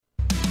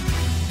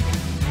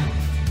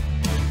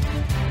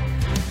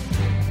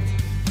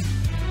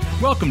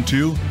Welcome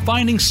to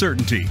Finding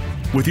Certainty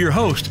with your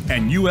host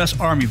and U.S.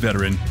 Army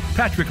veteran,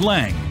 Patrick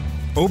Lang.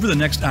 Over the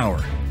next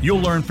hour,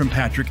 you'll learn from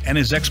Patrick and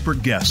his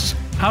expert guests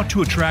how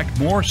to attract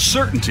more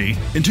certainty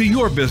into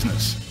your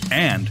business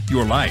and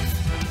your life.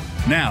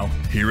 Now,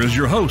 here is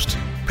your host,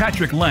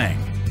 Patrick Lang.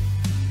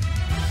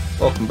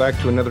 Welcome back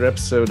to another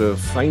episode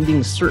of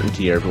Finding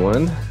Certainty,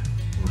 everyone.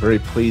 I'm very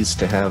pleased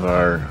to have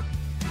our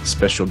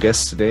special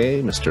guest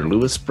today, Mr.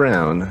 Lewis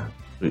Brown.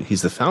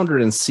 He's the founder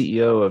and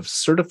CEO of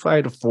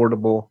Certified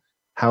Affordable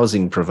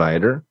Housing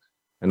Provider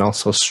and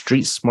also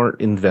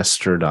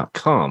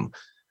StreetSmartInvestor.com.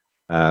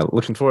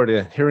 Looking forward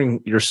to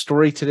hearing your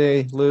story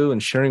today, Lou,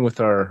 and sharing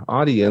with our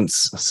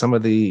audience some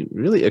of the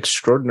really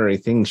extraordinary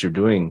things you're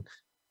doing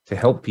to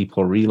help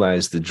people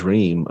realize the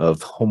dream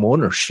of home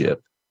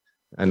ownership.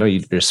 I know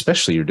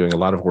you're doing a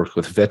lot of work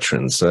with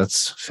veterans, so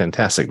that's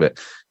fantastic. But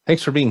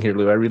thanks for being here,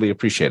 Lou. I really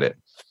appreciate it.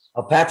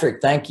 Oh,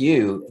 Patrick, thank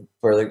you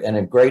for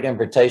a great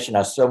invitation.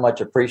 I so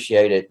much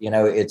appreciate it. You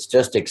know, it's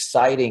just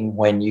exciting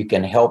when you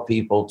can help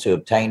people to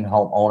obtain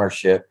home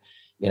ownership.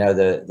 You know,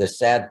 the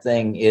sad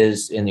thing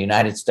is in the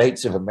United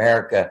States of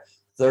America,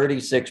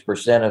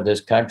 36% of this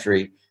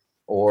country,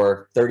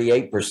 or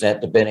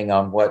 38%, depending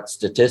on what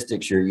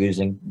statistics you're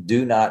using,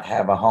 do not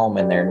have a home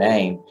in their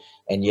name.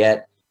 And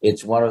yet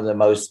it's one of the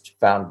most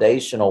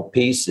foundational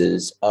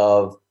pieces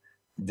of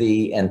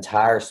the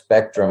entire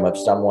spectrum of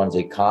someone's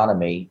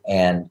economy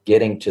and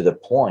getting to the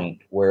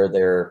point where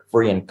they're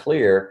free and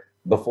clear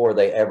before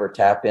they ever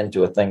tap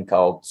into a thing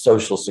called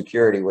Social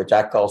Security, which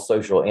I call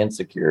social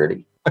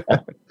insecurity.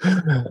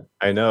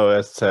 I know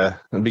that's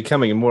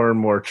becoming more and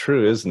more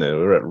true, isn't it?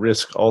 We're at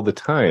risk all the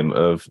time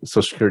of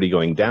Social Security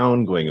going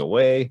down, going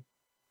away.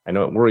 I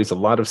know it worries a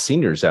lot of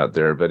seniors out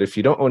there, but if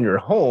you don't own your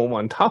home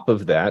on top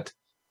of that,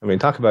 I mean,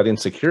 talk about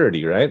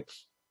insecurity, right?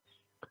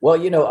 Well,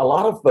 you know, a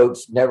lot of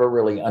folks never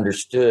really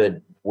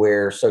understood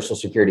where Social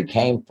Security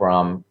came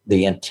from.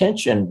 The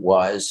intention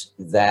was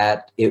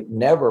that it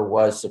never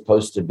was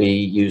supposed to be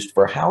used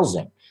for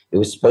housing. It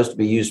was supposed to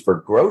be used for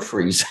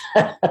groceries,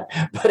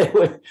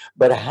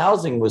 but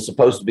housing was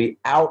supposed to be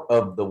out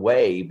of the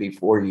way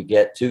before you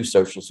get to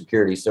Social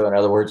Security. So in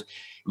other words,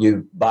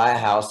 you buy a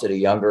house at a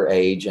younger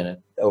age and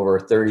over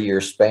a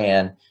 30-year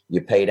span,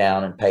 you pay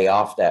down and pay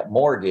off that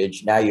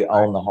mortgage. Now you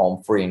own the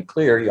home free and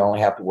clear. You only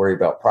have to worry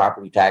about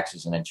property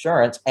taxes and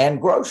insurance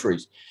and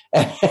groceries,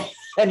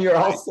 and you're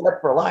all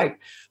set for life.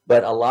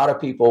 But a lot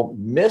of people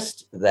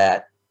missed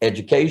that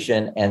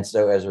education. And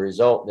so as a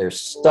result, they're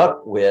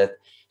stuck with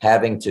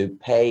having to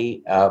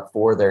pay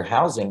for their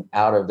housing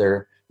out of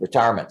their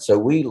retirement. So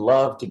we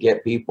love to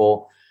get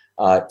people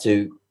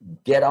to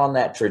get on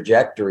that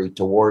trajectory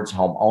towards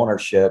home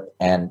ownership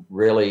and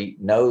really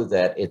know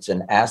that it's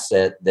an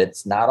asset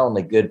that's not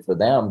only good for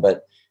them,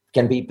 but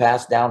can be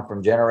passed down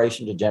from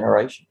generation to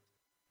generation.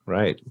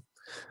 Right.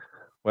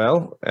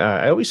 Well,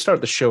 I always start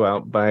the show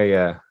out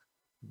by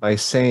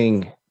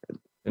saying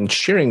and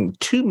sharing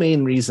two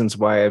main reasons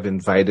why I've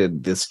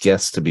invited this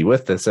guest to be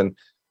with us. And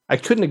I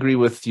couldn't agree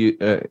with you.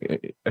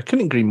 I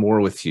couldn't agree more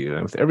with you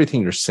and with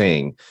everything you're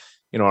saying.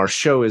 You know, our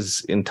show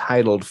is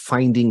entitled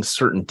Finding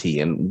Certainty.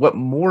 And what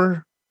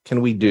more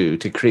can we do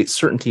to create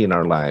certainty in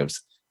our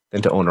lives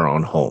than to own our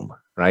own home,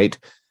 right?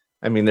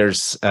 I mean,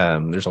 there's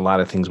a lot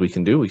of things we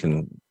can do. We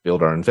can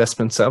build our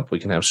investments up. We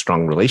can have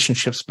strong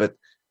relationships. But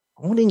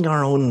owning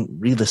our own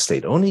real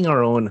estate, owning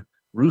our own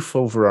roof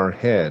over our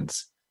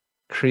heads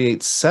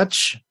creates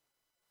such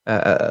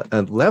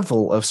a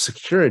level of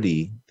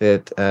security,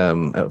 that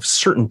of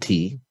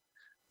certainty,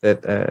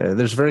 that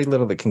there's very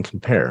little that can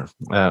compare.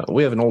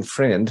 We have an old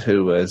friend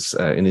who is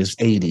in his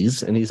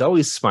 80s, and he's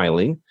always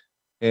smiling.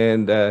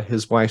 And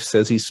his wife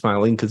says he's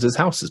smiling because his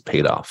house is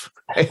paid off.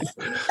 Right?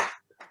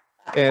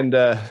 And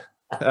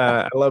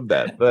I love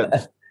that.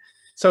 But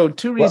so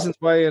two reasons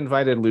why I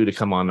invited Lou to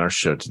come on our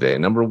show today.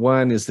 Number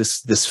one is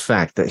this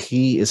fact that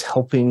he is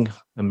helping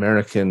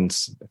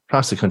Americans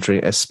across the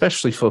country,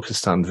 especially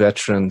focused on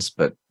veterans,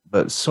 but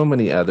so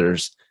many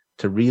others,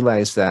 to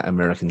realize that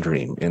American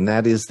dream. And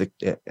that is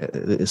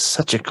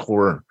such a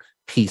core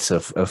piece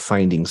of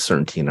finding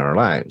certainty in our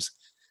lives.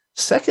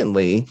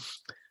 Secondly,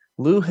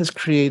 Lou has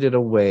created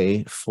a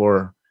way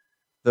for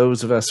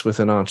those of us with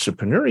an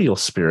entrepreneurial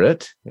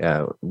spirit,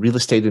 real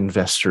estate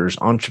investors,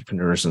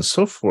 entrepreneurs, and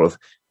so forth,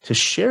 to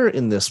share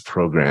in this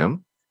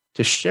program,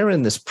 to share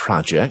in this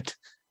project,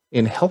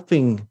 in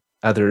helping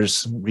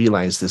others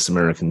realize this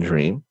American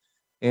dream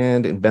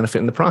and benefit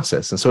in the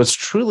process. And so it's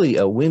truly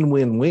a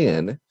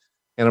win-win-win.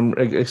 And I'm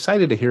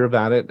excited to hear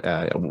about it.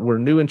 We're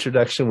new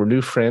introduction. We're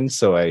new friends.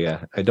 So I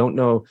don't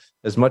know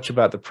as much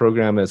about the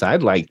program as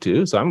I'd like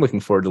to. So I'm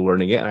looking forward to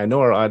learning it. And I know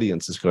our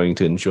audience is going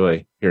to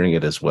enjoy hearing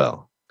it as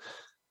well.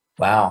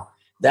 Wow.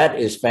 That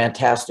is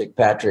fantastic,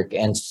 Patrick.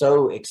 And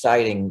so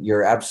exciting.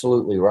 You're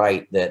absolutely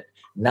right that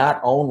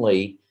not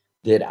only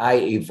did I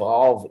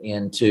evolve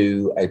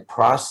into a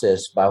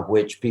process by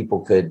which people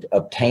could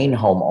obtain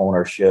home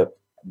ownership,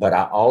 but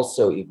I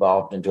also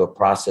evolved into a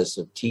process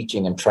of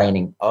teaching and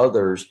training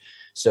others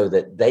so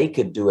that they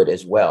could do it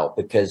as well.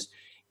 Because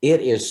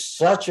it is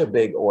such a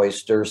big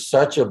oyster,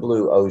 such a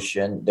blue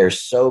ocean. There's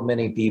so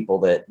many people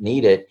that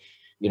need it.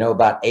 You know,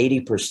 about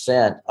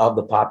 80% of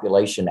the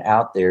population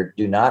out there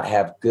do not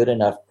have good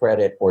enough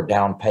credit or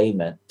down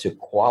payment to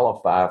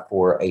qualify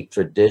for a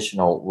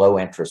traditional low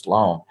interest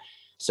loan.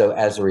 So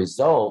as a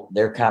result,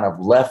 they're kind of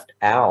left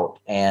out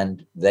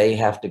and they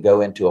have to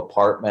go into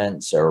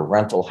apartments or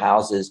rental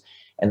houses,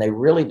 and they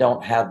really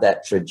don't have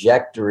that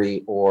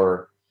trajectory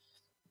or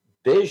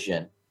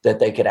vision that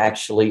they could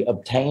actually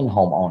obtain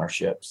home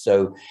ownership.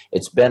 So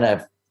it's been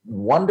a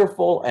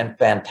wonderful and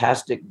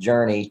fantastic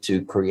journey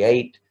to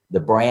create the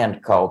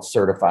brand called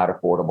Certified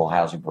Affordable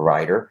Housing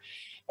Provider.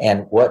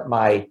 And what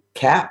my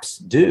CAPS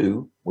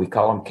do, we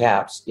call them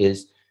CAPS,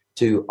 is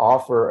to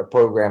offer a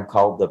program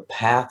called the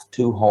Path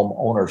to Home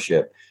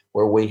Ownership,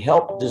 where we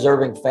help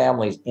deserving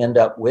families end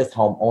up with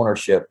home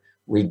ownership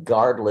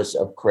regardless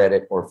of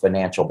credit or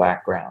financial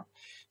background.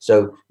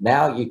 So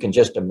now you can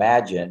just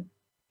imagine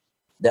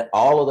that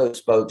all of those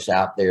folks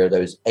out there,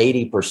 those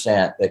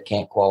 80% that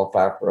can't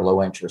qualify for a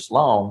low interest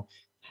loan,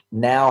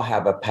 now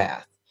have a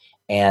path.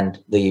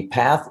 And the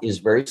path is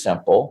very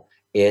simple.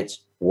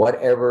 It's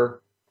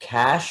whatever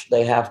cash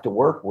they have to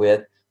work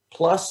with,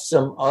 plus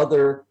some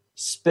other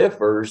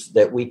spiffers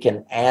that we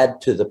can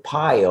add to the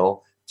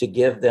pile to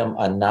give them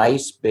a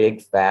nice,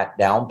 big, fat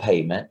down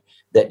payment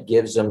that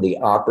gives them the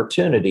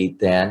opportunity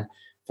then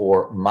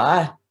for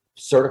my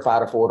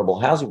Certified Affordable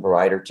Housing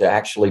Provider to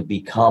actually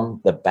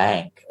become the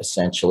bank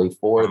essentially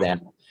for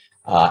them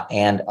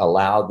and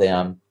allow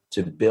them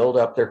to build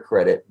up their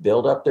credit,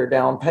 build up their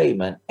down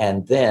payment,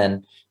 and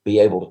then be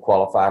able to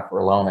qualify for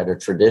a loan at a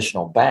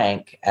traditional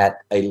bank at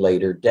a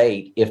later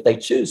date if they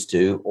choose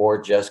to,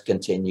 or just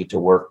continue to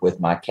work with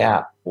my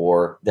CAP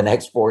for the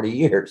next 40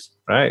 years.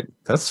 Right.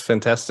 That's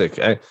fantastic.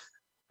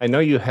 I know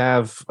you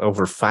have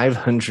over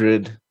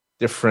 500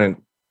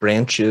 different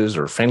branches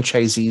or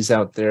franchisees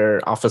out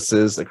there,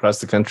 offices across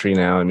the country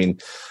now. I mean,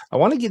 I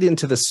want to get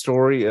into the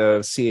story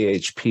of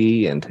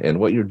CAHP and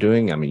what you're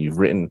doing. I mean, you've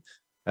written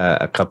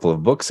a couple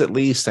of books at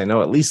least. I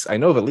know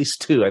of at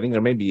least two. I think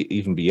there may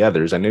even be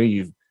others. I know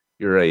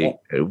you're a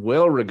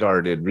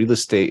well-regarded real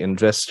estate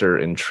investor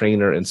and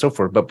trainer and so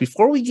forth. But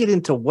before we get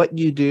into what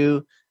you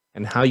do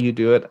and how you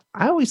do it,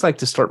 I always like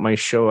to start my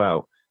show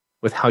out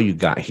with how you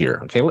got here.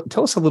 Okay,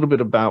 tell us a little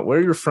bit about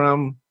where you're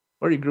from,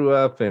 where you grew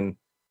up, and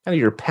kind of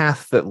your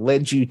path that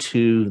led you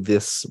to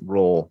this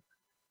role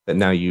that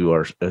now you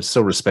are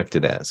so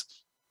respected as.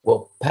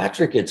 Well,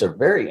 Patrick, it's a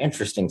very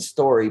interesting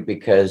story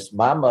because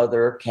my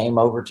mother came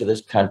over to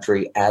this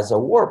country as a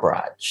war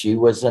bride. She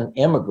was an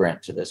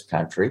immigrant to this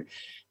country,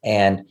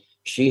 and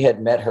she had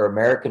met her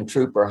American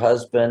trooper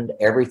husband.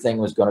 Everything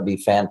was going to be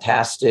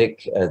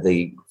fantastic.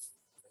 The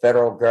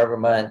federal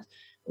government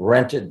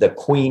rented the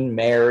Queen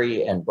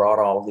Mary and brought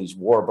all these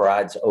war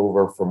brides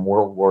over from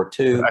World War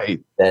II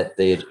that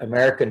the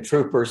American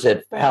troopers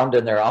had found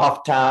in their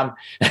off time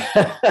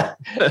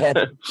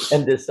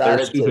and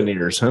decided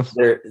souvenirs,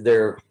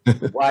 their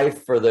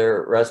wife for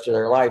the rest of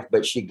their life.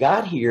 But she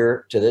got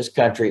here to this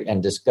country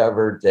and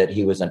discovered that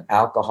he was an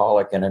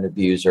alcoholic and an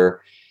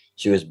abuser.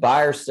 She was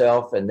by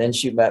herself, and then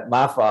she met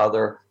my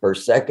father, her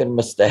second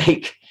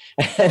mistake.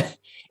 And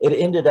it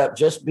ended up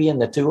just being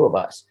the two of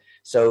us.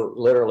 So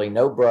literally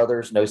no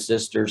brothers, no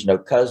sisters, no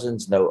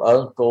cousins, no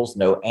uncles,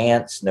 no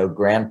aunts, no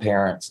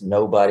grandparents,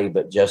 nobody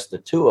but just the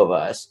two of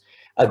us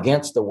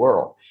against the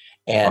world.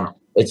 And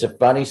it's a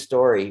funny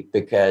story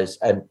because,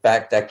 in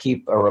fact, I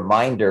keep a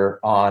reminder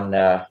on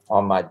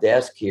my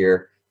desk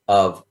here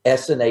of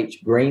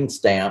S&H green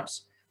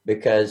stamps,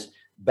 because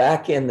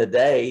back in the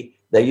day,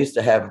 they used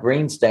to have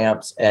green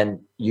stamps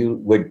and you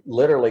would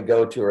literally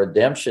go to a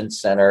redemption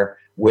center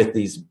with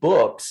these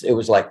books. It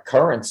was like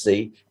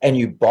currency, and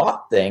you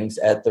bought things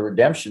at the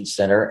redemption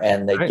center,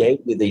 and they gave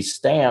you these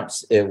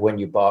stamps when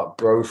you bought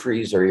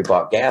groceries or you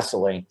bought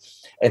gasoline.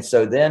 And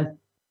so then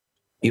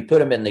you put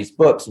them in these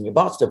books and you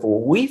bought stuff. Well,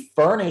 we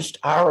furnished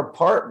our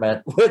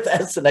apartment with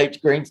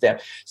S&H green stamp.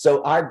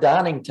 So our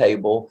dining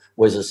table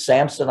was a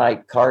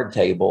Samsonite card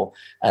table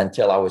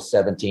until I was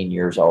 17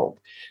 years old.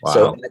 Wow.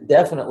 So I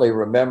definitely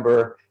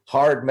remember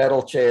hard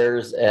metal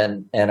chairs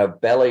and a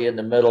belly in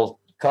the middle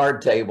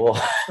card table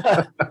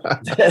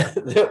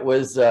that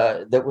was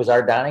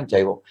our dining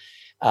table.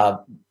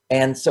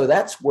 And so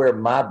that's where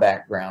my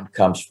background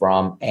comes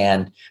from.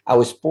 And I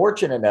was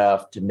fortunate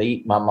enough to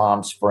meet my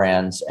mom's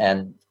friends,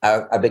 and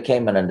I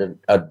became an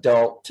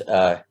adult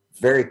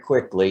very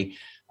quickly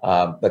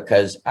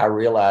because I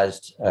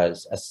realized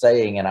as a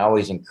saying, and I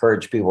always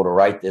encourage people to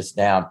write this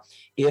down: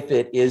 if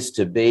it is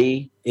to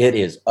be, it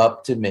is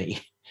up to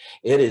me.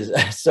 It is.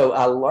 So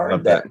I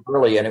learned that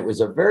early, and it was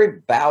a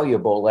very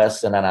valuable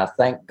lesson. And I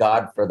thank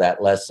God for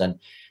that lesson,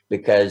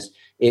 because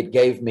it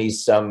gave me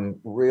some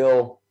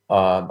real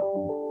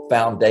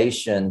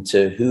foundation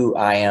to who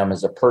I am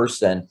as a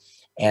person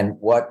and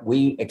what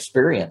we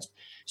experienced.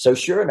 So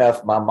sure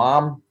enough, my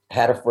mom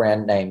had a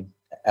friend named,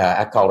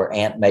 I call her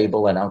Aunt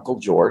Mabel and Uncle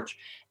George,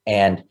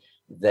 and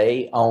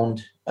they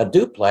owned a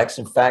duplex.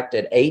 In fact,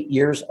 at 8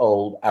 years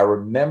old, I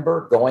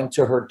remember going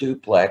to her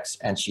duplex,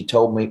 and she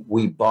told me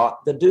we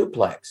bought the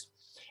duplex.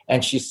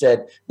 And she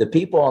said, the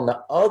people on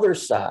the other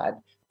side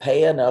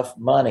pay enough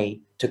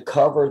money to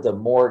cover the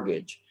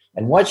mortgage.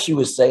 And what she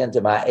was saying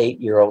to my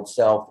 8-year-old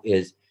self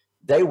is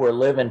they were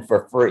living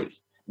for free.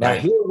 Now,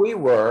 Right. here we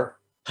were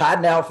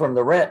hiding out from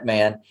the rent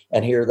man,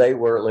 and here they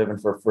were living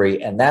for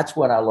free. And that's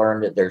when I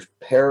learned that there's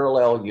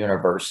parallel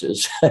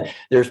universes.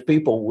 There's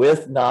people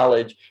with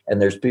knowledge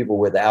and there's people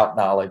without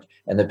knowledge.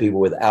 And the people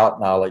without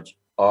knowledge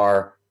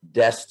are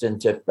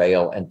destined to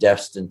fail and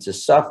destined to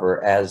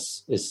suffer,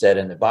 as is said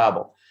in the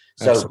Bible.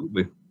 So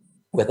Absolutely.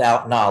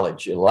 without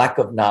knowledge, lack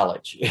of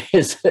knowledge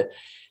is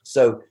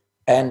so.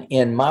 And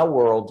in my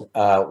world,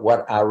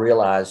 what I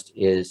realized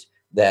is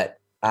that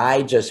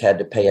I just had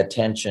to pay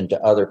attention to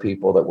other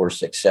people that were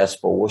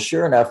successful. Well,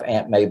 sure enough,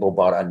 Aunt Mabel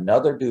bought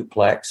another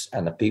duplex,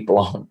 and the people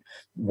on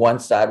one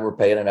side were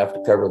paying enough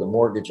to cover the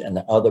mortgage, and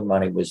the other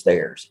money was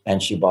theirs.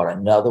 And she bought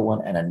another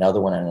one and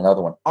another one and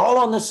another one, all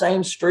on the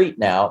same street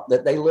now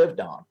that they lived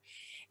on.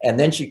 And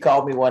then she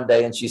called me one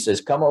day and she says,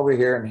 come over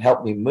here and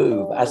help me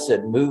move. I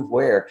said, move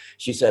where?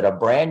 She said, a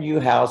brand new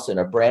house in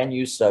a brand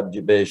new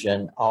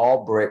subdivision,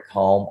 all brick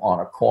home on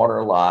a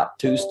corner lot,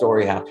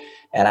 2-story house.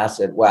 And I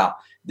said, wow,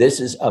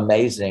 this is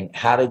amazing.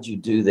 How did you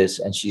do this?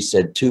 And she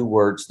said 2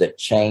 words that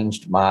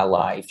changed my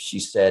life. She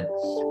said,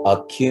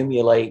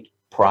 accumulate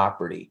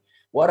property.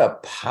 What a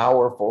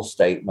powerful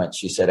statement.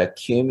 She said,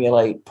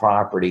 accumulate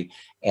property.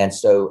 And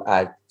so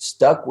I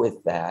stuck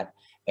with that.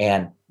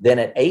 And then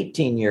at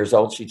 18 years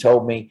old, she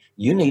told me,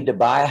 you need to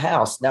buy a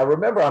house. Now,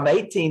 remember, I'm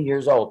 18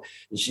 years old.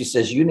 And she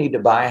says, you need to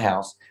buy a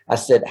house. I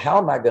said, how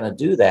am I going to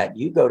do that?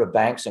 You go to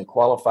banks and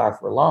qualify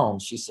for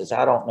loans. She says,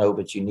 I don't know,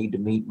 but you need to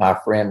meet my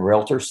friend,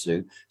 Realtor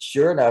Sue.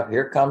 Sure enough,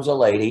 here comes a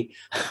lady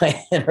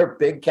in her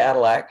big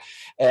Cadillac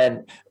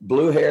and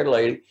blue-haired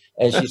lady.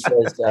 And she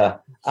says,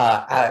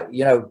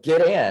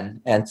 get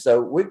in. And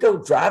so we go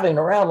driving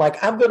around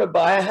like I'm going to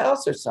buy a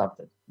house or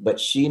something. But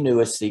she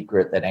knew a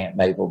secret that Aunt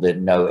Mabel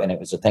didn't know. And it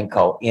was a thing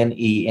called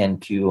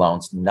NENQ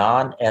loans,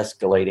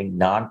 non-escalating,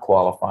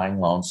 non-qualifying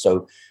loans.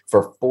 So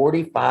for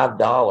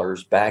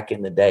 $45 back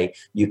in the day,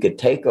 you could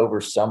take over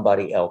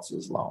somebody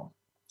else's loan.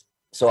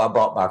 So I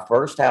bought my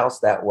first house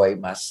that way,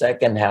 my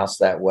second house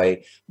that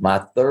way. My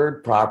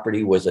third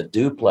property was a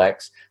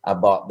duplex I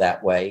bought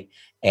that way.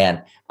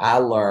 And I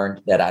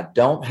learned that I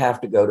don't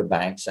have to go to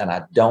banks and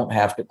I don't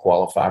have to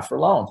qualify for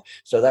loans.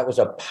 So that was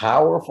a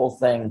powerful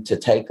thing to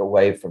take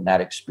away from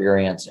that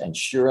experience. And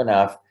sure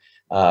enough,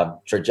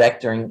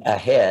 trajectorying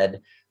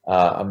ahead,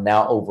 I'm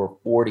now over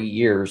 40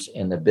 years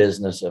in the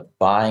business of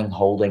buying,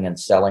 holding, and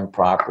selling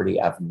property.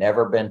 I've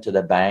never been to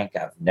the bank.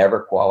 I've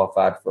never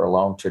qualified for a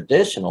loan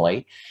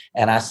traditionally.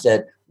 And I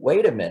said,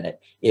 wait a minute,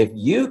 if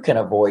you can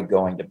avoid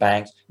going to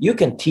banks, you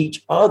can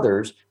teach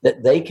others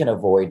that they can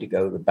avoid to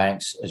go to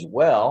banks as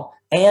well.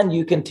 And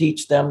you can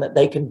teach them that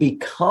they can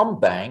become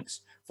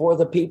banks for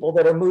the people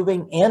that are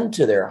moving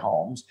into their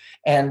homes.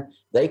 And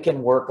they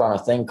can work on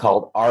a thing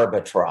called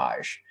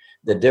arbitrage,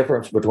 the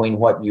difference between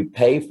what you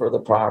pay for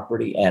the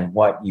property and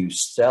what you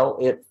sell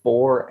it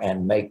for,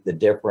 and make the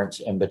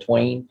difference in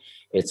between.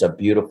 It's a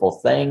beautiful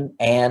thing.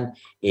 And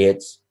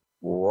it's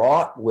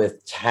wrought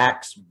with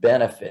tax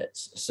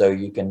benefits. So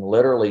you can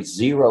literally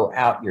zero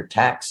out your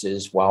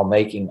taxes while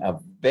making a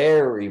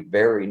very,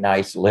 very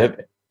nice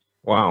living.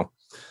 Wow.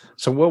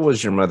 So what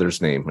was your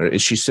mother's name?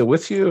 Is she still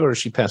with you or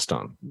she passed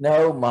on?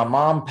 No, my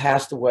mom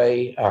passed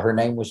away. Her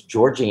name was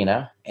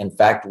Georgina. In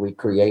fact, we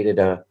created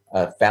a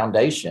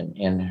foundation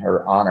in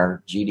her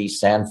honor, G.D.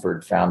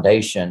 Sanford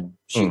Foundation.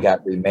 She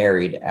got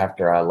remarried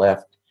after I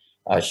left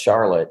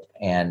Charlotte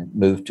and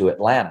moved to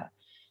Atlanta.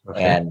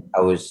 Okay. And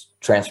I was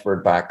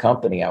transferred by a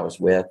company I was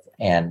with.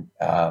 And,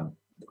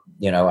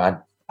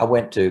 I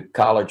went to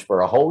college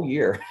for a whole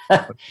year.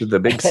 To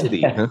the big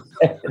city. Huh?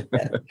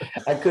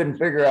 I couldn't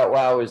figure out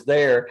why I was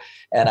there.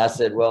 And I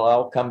said, well,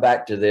 I'll come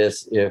back to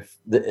this if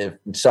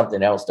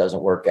something else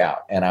doesn't work out.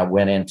 And I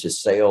went into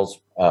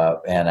sales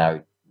and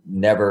I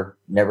never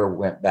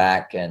went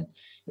back. And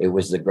it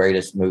was the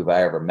greatest move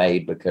I ever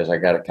made, because I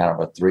got a kind of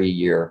a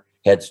 3-year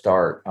head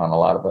start on a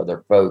lot of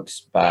other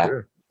folks by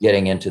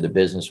getting into the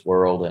business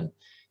world and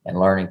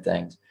learning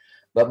things.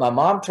 But my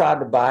mom tried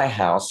to buy a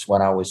house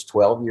when I was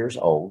 12 years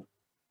old.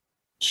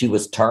 She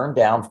was turned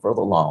down for the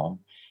loan.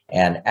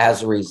 And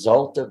as a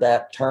result of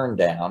that turn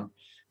down,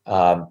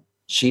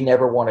 she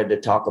never wanted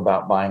to talk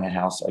about buying a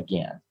house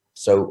again.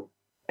 So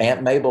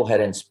Aunt Mabel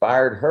had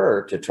inspired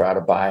her to try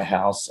to buy a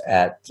house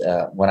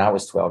when I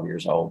was 12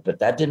 years old, but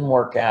that didn't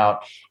work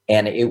out.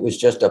 And it was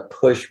just a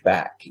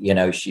pushback.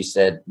 She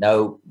said,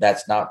 no,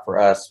 that's not for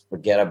us.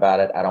 Forget about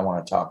it. I don't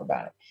want to talk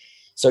about it.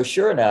 So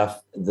sure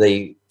enough,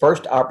 the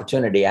first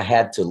opportunity I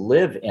had to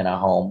live in a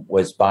home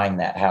was buying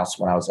that house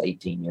when I was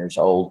 18 years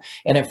old.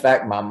 And in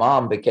fact, my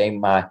mom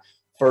became my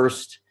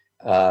first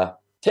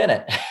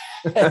tenant.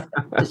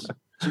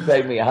 She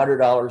paid me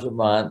 $100 a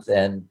month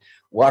and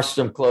washed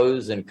some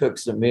clothes and cooked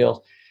some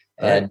meals.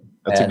 And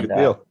that's a good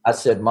deal. I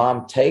said,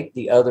 Mom, take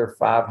the other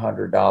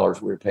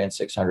 $500. We were paying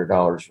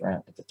 $600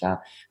 rent at the time.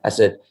 I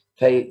said,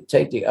 take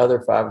the other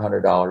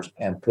 $500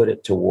 and put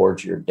it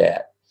towards your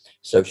debt.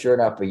 So sure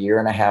enough, a year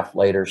and a half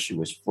later, she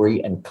was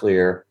free and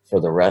clear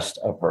for the rest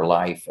of her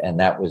life. And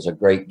that was a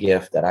great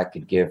gift that I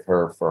could give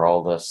her for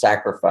all the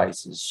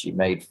sacrifices she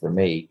made for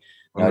me,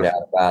 no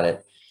doubt about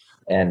it.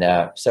 And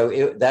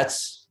so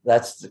that's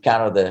the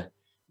kind of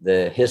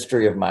the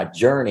history of my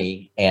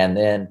journey. And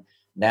then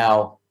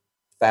now,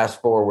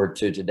 fast forward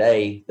to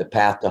today, the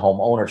path to home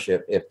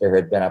ownership. If there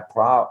had been a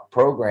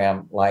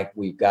program like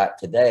we've got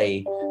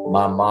today,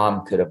 my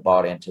mom could have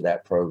bought into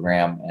that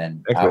program,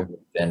 and I would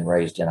have been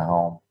raised in a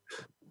home.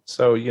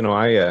 So,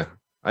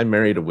 I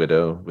married a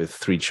widow with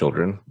 3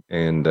 children,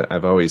 and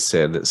I've always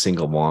said that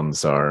single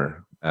moms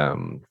are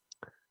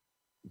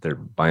they're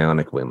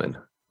bionic women.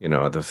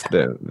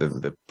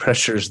 The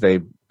pressures they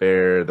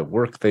bear, the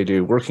work they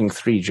do, working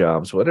 3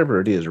 jobs,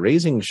 whatever it is,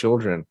 raising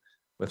children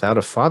without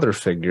a father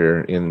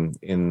figure in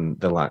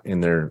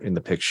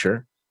the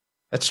picture,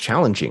 that's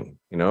challenging.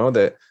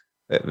 That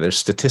there's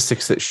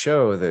statistics that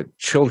show that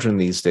children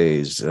these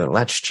days,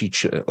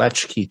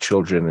 latchkey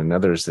children and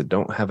others that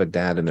don't have a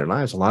dad in their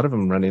lives, a lot of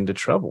them run into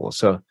trouble.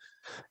 So,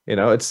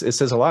 it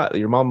says a lot.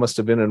 Your mom must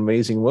have been an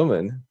amazing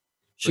woman.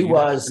 She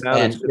was,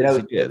 and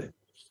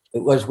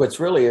it was, what's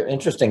really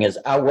interesting is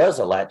I was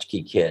a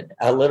latchkey kid.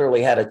 I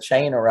literally had a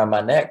chain around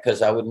my neck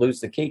because I would lose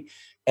the key.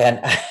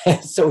 And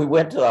so we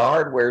went to the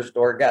hardware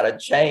store, got a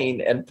chain,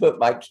 and put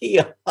my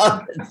key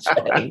on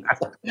the chain.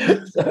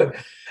 So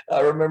I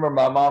remember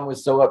my mom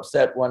was so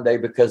upset one day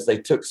because they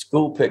took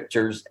school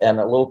pictures and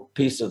a little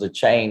piece of the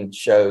chain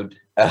showed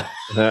in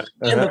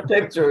the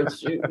picture.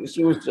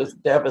 She was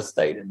just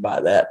devastated by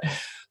that.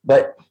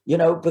 But,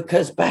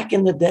 because back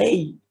in the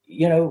day,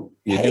 you do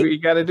what you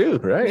got to do,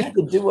 right? You had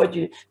to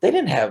do they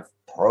didn't have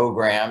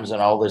programs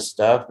and all this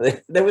stuff.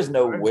 There was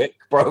no WIC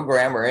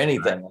program or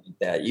anything like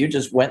that. You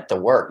just went to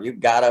work. You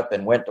got up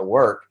and went to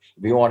work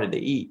if you wanted to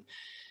eat.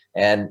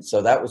 And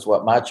so that was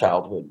what my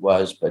childhood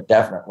was. But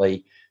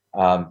definitely,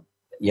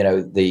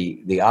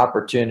 the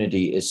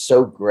opportunity is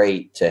so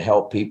great to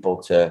help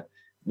people to,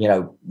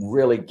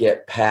 really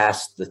get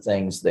past the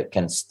things that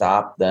can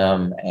stop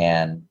them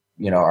and,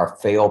 our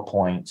fail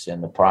points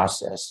in the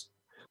process.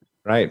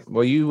 Right.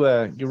 Well, you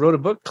wrote a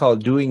book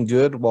called Doing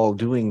Good While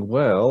Doing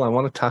Well. I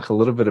want to talk a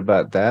little bit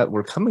about that.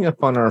 We're coming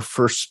up on our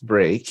first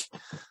break.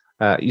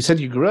 You said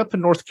you grew up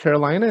in North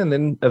Carolina and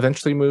then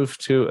eventually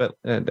moved to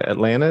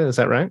Atlanta. Is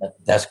that right?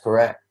 That's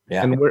correct.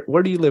 Yeah. And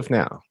where do you live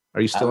now?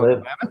 Are you still in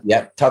Atlanta?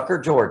 Yeah, Tucker,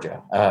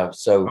 Georgia.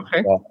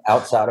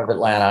 Outside of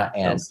Atlanta,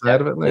 and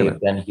we've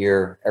been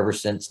here ever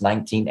since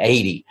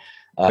 1980.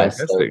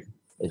 So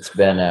it's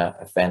been a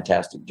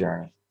fantastic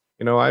journey.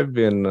 I've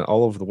been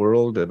all over the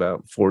world,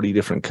 about 40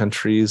 different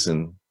countries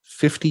and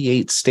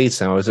 58 states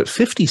now. I was at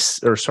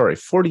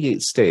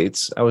 48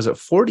 states. I was at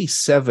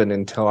 47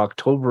 until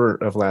October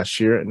of last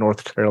year.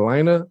 North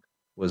Carolina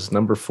was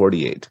number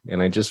 48.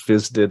 And I just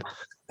visited.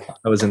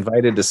 I was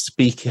invited to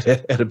speak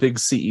at a big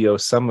CEO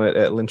summit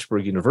at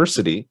Lynchburg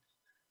University.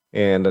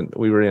 And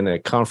we were in a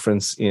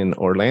conference in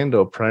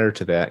Orlando prior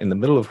to that, in the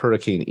middle of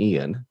Hurricane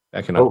Ian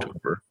back in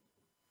October.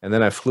 And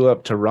then I flew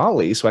up to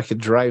Raleigh so I could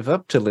drive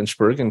up to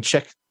Lynchburg and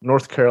check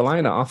North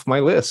Carolina off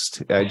my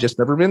list. I just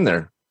never been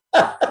there.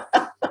 How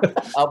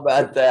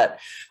about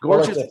that?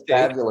 Gorgeous it's a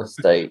fabulous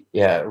state.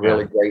 Yeah,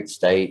 really great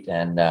state.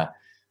 And I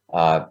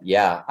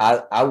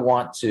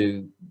want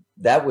to,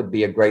 that would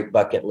be a great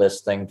bucket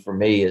list thing for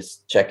me,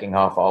 is checking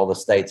off all the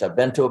states. I've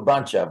been to a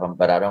bunch of them,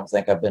 but I don't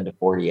think I've been to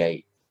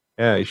 48.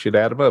 Yeah, you should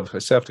add them up. I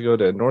just have to go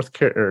to North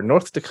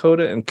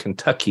Dakota and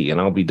Kentucky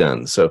and I'll be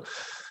done. So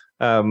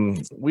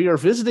we are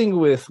visiting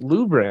with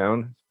Lou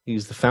Brown.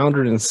 He's the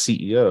founder and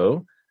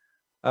CEO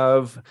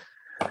of,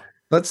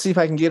 let's see if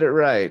I can get it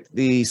right,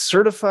 the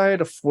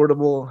Certified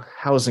Affordable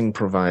Housing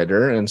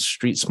Provider and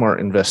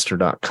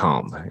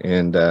StreetSmartInvestor.com.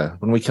 And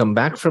when we come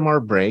back from our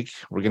break,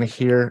 we're going to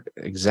hear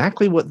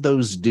exactly what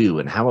those do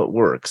and how it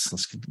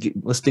works.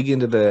 Let's dig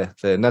into the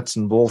nuts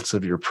and bolts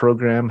of your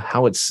program,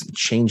 how it's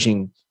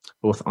changing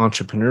both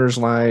entrepreneurs'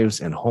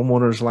 lives and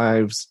homeowners'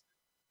 lives.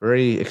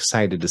 Very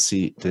excited to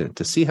see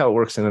how it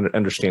works and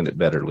understand it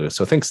better, Lou.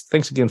 So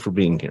thanks again for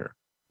being here.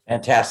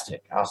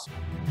 Fantastic. Awesome.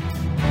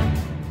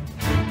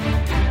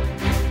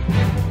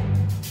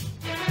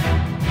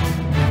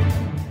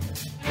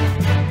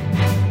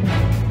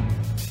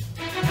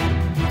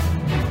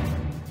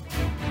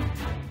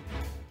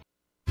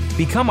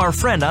 Become our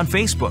friend on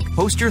Facebook.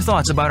 Post your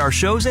thoughts about our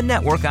shows and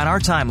network on our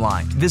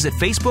timeline. Visit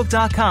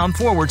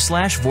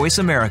Facebook.com/Voice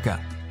America.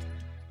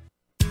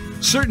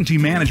 Certainty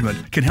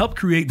Management can help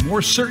create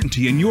more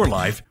certainty in your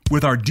life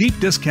with our deep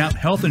discount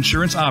health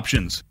insurance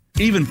options,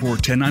 even for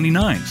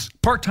 1099s,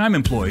 part-time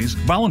employees,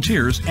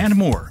 volunteers, and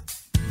more.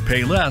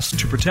 Pay less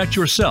to protect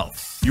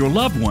yourself, your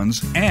loved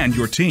ones, and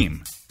your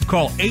team.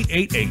 Call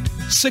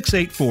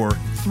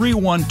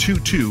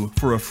 888-684-3122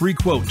 for a free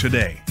quote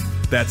today.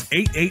 That's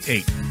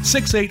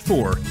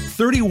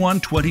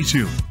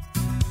 888-684-3122.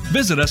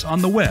 Visit us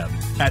on the web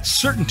at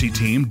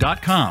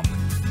CertaintyTeam.com.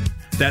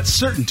 That's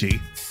Certainty,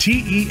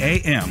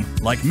 TEAM,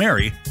 like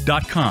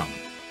Mary.com.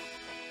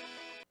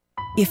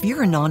 If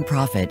you're a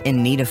nonprofit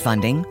in need of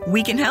funding,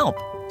 we can help.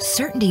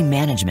 Certainty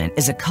Management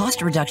is a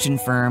cost reduction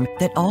firm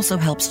that also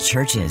helps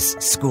churches,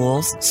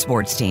 schools,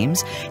 sports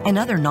teams, and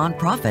other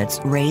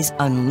nonprofits raise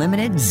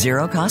unlimited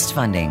zero-cost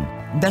funding.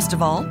 Best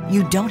of all,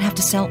 you don't have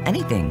to sell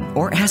anything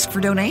or ask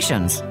for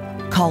donations.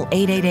 Call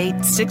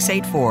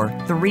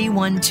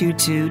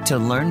 888-684-3122 to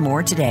learn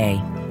more today.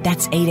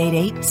 That's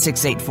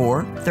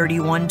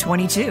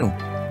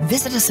 888-684-3122.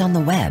 Visit us on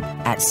the web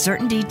at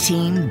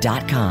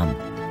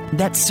CertaintyTeam.com.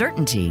 That's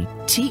Certainty,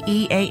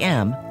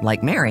 T-E-A-M,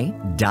 like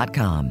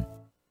Mary.com.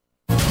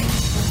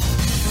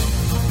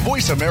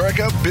 Voice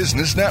America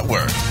Business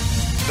Network,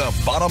 the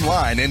bottom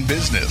line in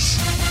business.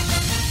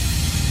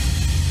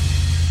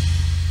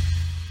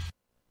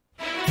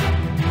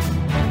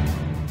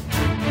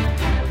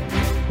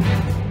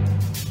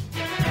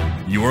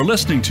 You're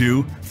listening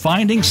to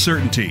Finding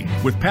Certainty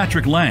with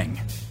Patrick Lang.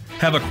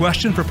 Have a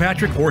question for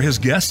Patrick or his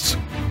guests?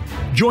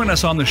 Join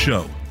us on the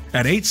show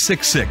at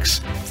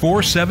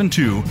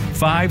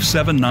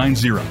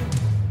 866-472-5790.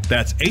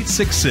 That's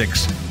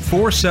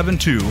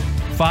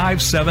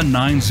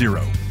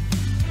 866-472-5790.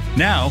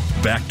 Now,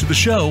 back to the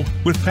show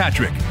with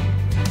Patrick.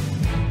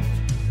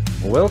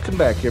 Welcome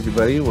back,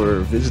 everybody. We're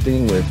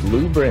visiting with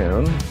Lou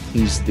Brown.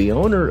 He's the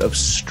owner of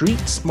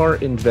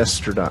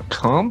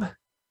StreetSmartInvestor.com,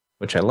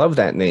 which I love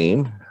that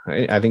name.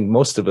 I think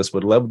most of us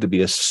would love to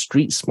be a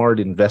street smart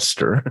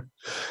investor.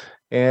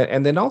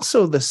 And then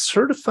also the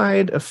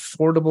Certified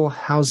Affordable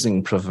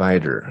Housing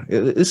Provider.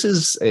 This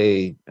is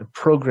a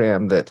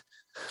program that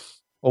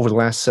over the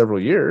last several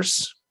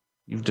years,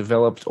 you've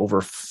developed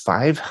over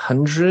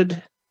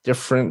 500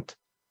 different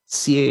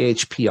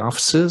CAHP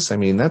offices. I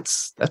mean,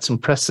 that's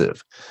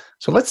impressive.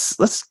 So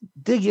let's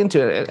dig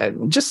into it.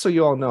 And just so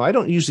you all know, I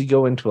don't usually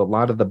go into a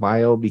lot of the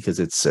bio because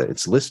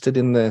it's listed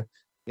in the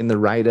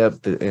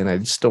write-up, and I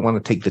just don't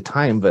want to take the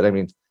time. But I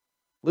mean,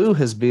 Lou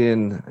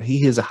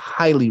he is a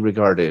highly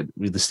regarded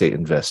real estate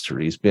investor.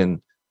 He's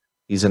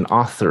an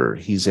author,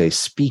 he's a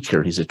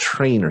speaker, he's a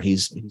trainer,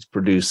 he's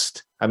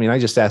produced. I mean, I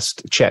just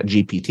asked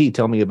ChatGPT,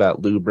 tell me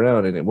about Lou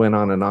Brown, and it went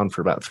on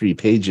for about 3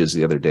 pages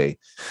the other day.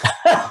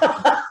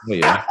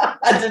 Yeah.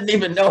 I didn't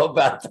even know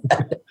about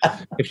that.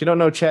 If you don't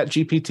know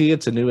ChatGPT,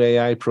 it's a new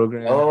AI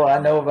program. Oh, I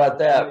know about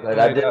that, but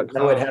I didn't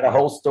know it had a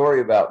whole story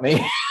about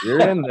me.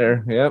 You're in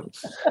there. Yep.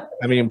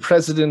 I mean,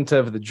 president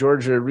of the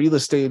Georgia Real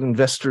Estate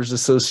Investors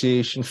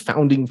Association,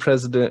 founding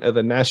president of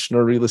the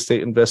National Real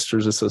Estate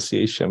Investors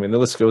Association. I mean, the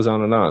list goes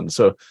on and on.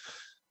 So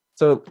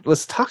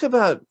let's talk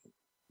about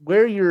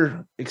where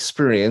your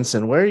experience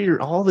and where your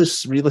all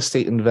this real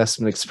estate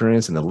investment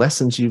experience and the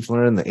lessons you've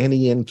learned, the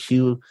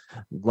NENQ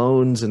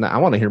loans, and I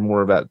want to hear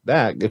more about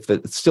that if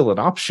it's still an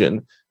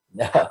option.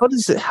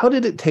 How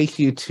did it take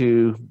you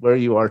to where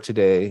you are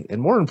today?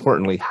 And more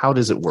importantly, how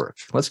does it work?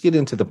 Let's get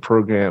into the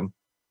program.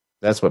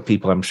 That's what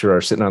people, I'm sure,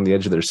 are sitting on the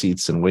edge of their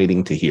seats and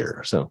waiting to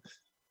hear. So,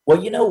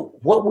 well,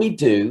 what we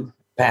do,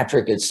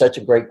 Patrick, it's such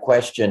a great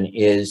question,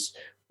 is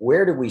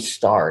where do we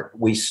start?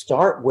 We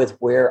start with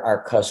where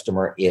our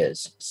customer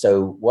is.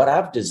 So what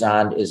I've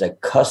designed is a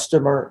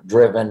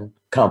customer-driven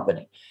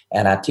company,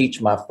 and I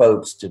teach my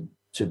folks to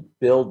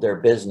build their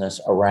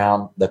business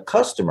around the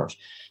customers.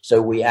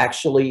 So we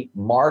actually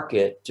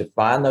market to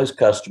find those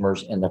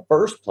customers in the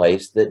first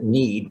place that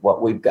need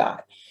what we've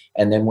got.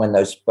 And then when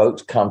those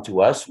folks come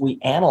to us, we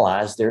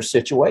analyze their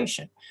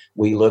situation.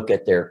 We look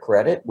at their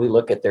credit, we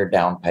look at their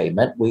down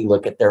payment, we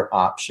look at their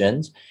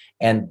options,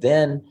 and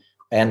their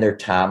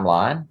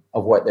timeline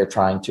of what they're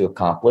trying to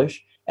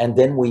accomplish. And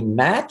then we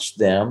match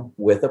them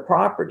with a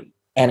property.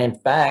 And in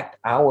fact,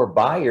 our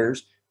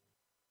buyers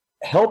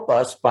help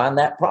us find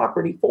that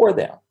property for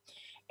them.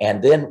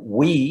 And then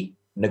we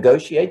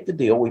negotiate the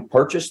deal, we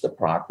purchase the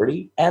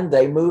property, and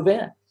they move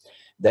in.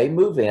 They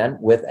move in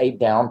with a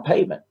down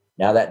payment.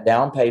 Now, that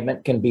down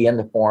payment can be in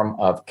the form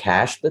of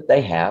cash that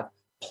they have,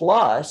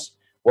 plus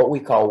what we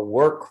call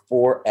work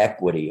for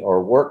equity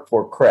or work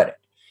for credit.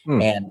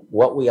 And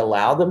what we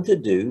allow them to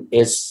do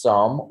is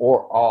some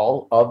or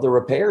all of the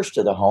repairs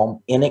to the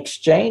home in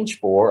exchange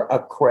for a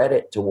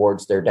credit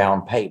towards their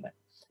down payment.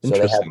 So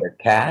they have their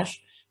cash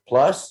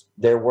plus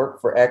their work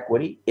for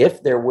equity.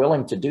 If they're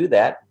willing to do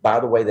that, by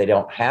the way, they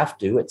don't have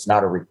to. It's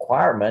not a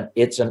requirement.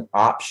 It's an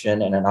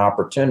option and an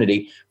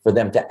opportunity for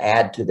them to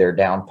add to their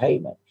down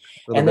payment.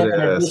 And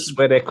then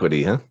sweat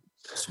equity, huh?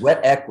 Sweat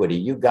equity.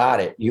 You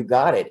got it.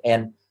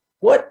 And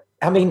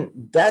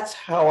that's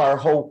how our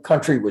whole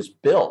country was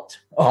built,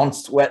 on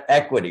sweat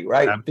equity,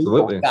 right?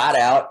 Absolutely. People got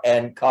out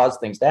and caused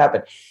things to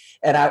happen.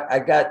 And I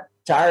got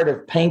tired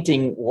of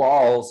painting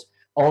walls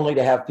only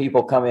to have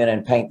people come in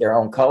and paint their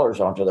own colors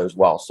onto those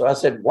walls. So I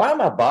said, why am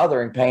I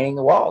bothering painting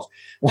the walls?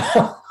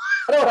 Well,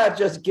 why don't I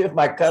just give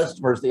my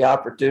customers the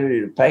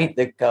opportunity to paint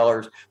the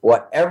colors,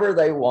 whatever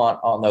they want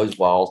on those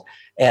walls?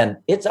 And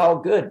it's all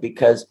good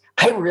because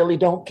I really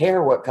don't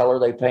care what color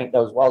they paint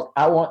those walls.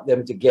 I want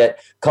them to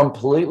get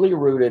completely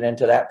rooted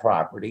into that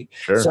property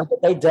so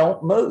that they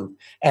don't move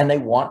and they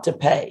want to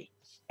pay.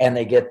 And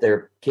they get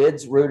their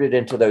kids rooted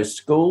into those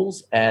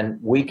schools, and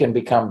we can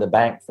become the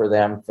bank for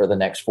them for the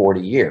next 40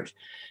 years.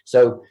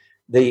 So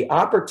the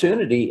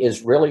opportunity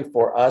is really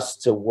for us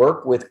to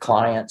work with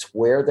clients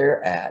where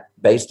they're at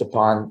based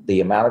upon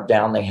the amount of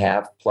down they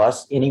have,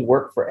 plus any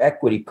work for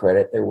equity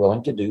credit they're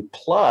willing to do,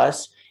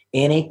 plus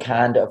any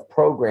kind of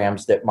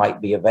programs that might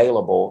be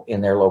available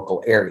in their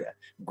local area.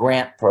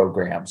 Grant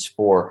programs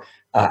for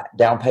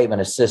down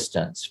payment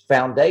assistance,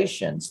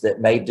 foundations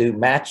that may do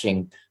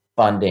matching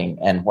funding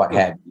and what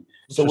have you.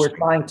 So we're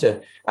trying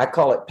to, I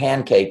call it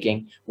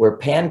pancaking. We're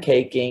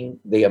pancaking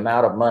the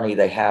amount of money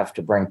they have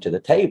to bring to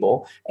the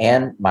table.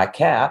 And my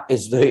cap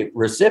is the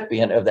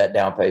recipient of that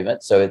down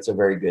payment. So it's a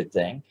very good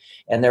thing.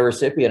 And they're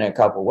recipient in a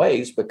couple of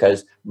ways,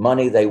 because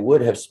money they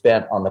would have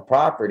spent on the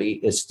property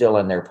is still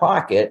in their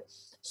pocket.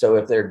 So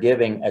if they're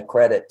giving a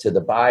credit to the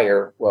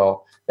buyer,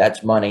 well,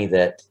 that's money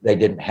that they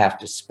didn't have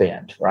to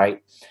spend,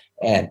 right?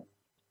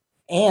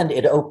 And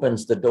it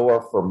opens the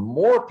door for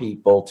more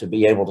people to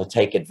be able to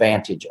take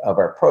advantage of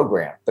our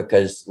program,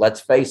 because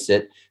let's face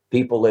it,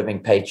 people living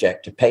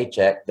paycheck to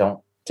paycheck don't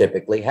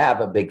typically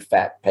have a big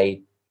fat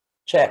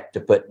paycheck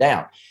to put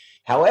down.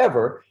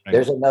 However,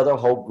 there's another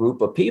whole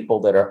group of people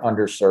that are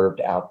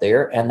underserved out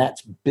there, and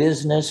that's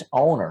business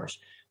owners,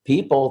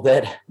 people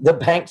that the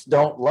banks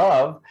don't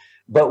love,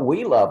 but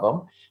we love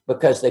them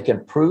because they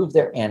can prove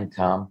their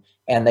income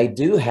and they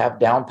do have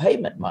down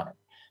payment money.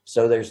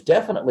 So there's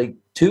definitely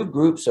two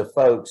groups of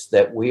folks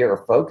that we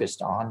are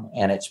focused on,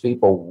 and it's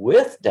people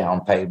with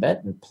down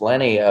payment and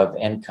plenty of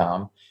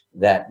income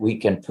that we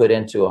can put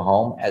into a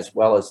home, as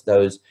well as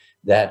those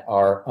that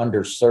are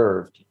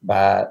underserved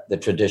by the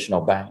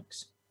traditional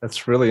banks.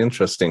 That's really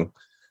interesting.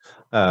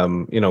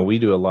 We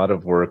do a lot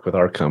of work with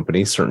our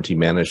company, Certainty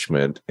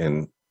Management,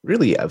 and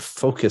really have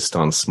focused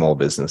on small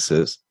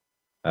businesses.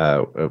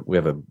 We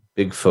have a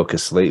big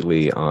focus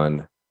lately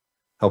on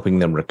helping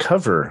them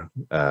recover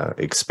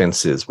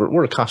expenses.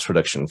 We're a cost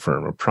reduction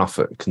firm, a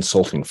profit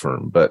consulting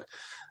firm, but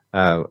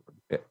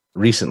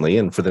recently,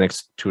 and for the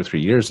next 2 or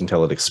 3 years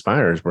until it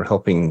expires, we're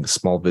helping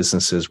small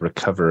businesses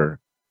recover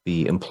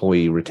the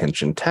employee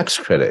retention tax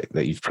credit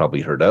that you've probably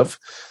heard of.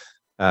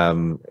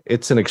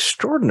 It's an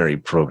extraordinary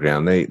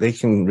program. They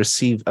can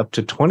receive up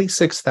to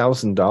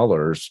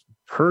 $26,000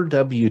 per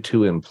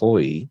W-2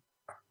 employee,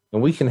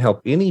 and we can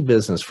help any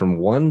business from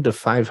 1 to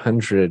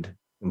 500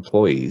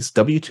 employees,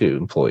 W-2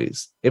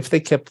 employees. If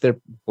they kept their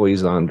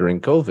employees on during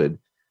COVID,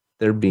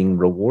 they're being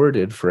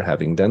rewarded for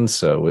having done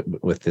so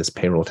with this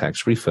payroll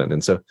tax refund.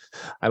 And so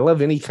I love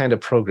any kind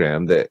of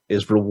program that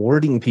is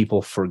rewarding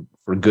people for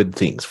good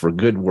things, for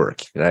good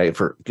work, right?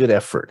 For good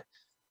effort.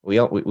 We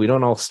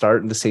don't all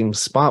start in the same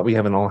spot. We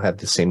haven't all had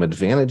the same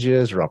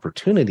advantages or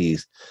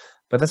opportunities.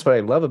 But that's what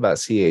I love about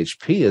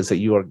CHP, is that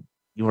you are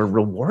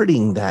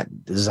rewarding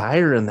that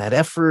desire and that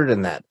effort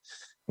and that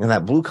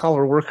blue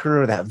collar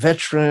worker or that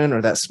veteran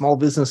or that small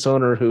business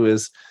owner who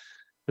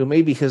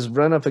maybe has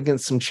run up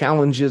against some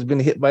challenges, been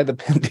hit by the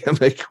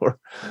pandemic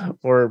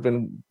or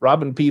been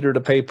robbing Peter to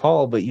pay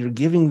Paul, but you're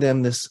giving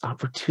them this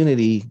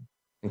opportunity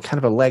and kind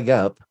of a leg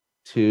up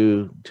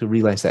to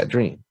realize that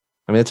dream.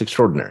 I mean, it's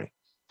extraordinary.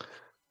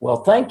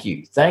 Well, thank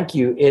you. Thank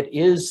you. It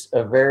is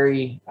a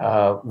very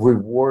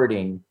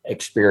rewarding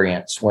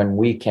experience when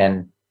we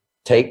can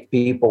take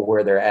people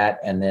where they're at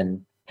and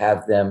then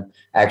have them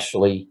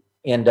actually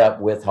end up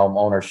with home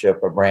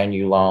ownership, a brand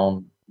new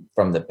loan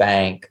from the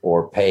bank,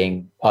 or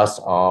paying us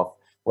off,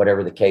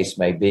 whatever the case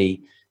may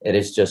be. It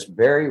is just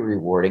very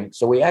rewarding.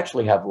 So we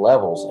actually have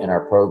levels in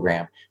our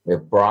program. We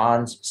have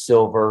bronze,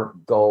 silver,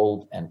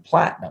 gold, and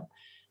platinum.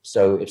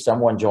 So if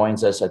someone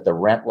joins us at the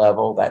rent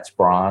level, that's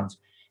bronze.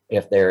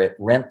 If they're at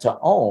rent to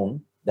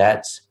own,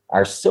 that's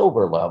our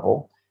silver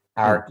level.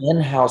 Our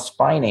in-house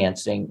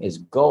financing is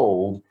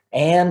gold.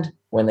 And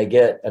when they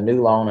get a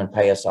new loan and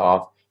pay us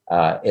off,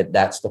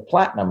 that's the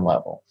platinum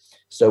level.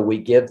 So we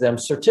give them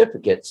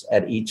certificates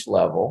at each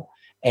level,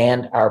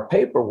 and our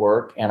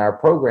paperwork and our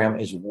program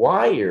is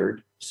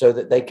wired so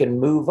that they can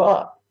move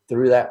up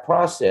through that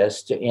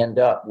process to end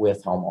up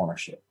with home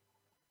ownership.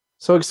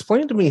 So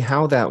explain to me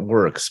how that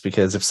works,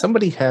 because if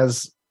somebody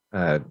has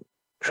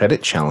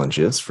credit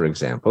challenges, for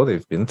example,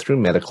 they've been through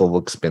medical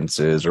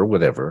expenses or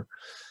whatever,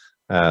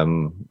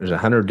 there's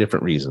 100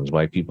 different reasons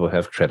why people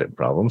have credit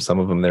problems. Some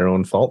of them their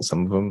own fault,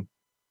 some of them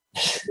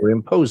were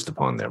imposed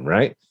upon them,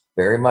 right?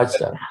 Very much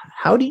so.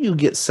 How do you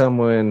get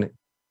someone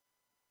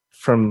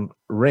from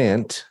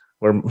rent,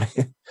 where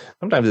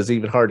sometimes it's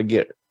even hard to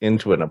get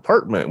into an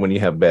apartment when you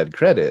have bad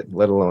credit,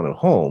 let alone a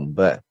home,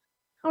 but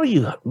how are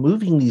you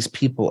moving these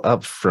people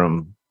up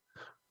from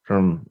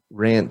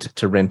rent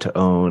to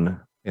own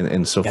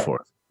and so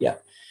forth? Yeah.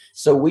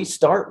 So we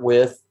start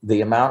with the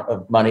amount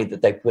of money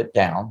that they put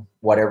down,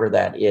 whatever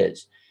that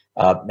is.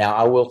 Now,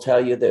 I will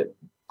tell you that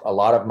a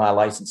lot of my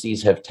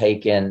licensees have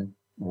taken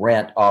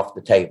rent off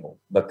the table,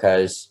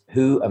 because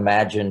who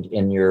imagined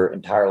in your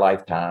entire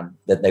lifetime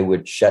that they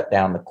would shut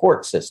down the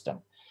court system?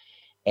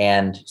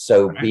 And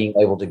so being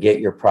able to get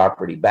your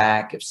property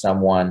back if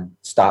someone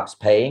stops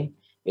paying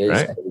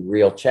is a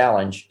real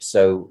challenge.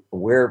 So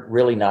we're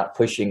really not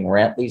pushing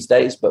rent these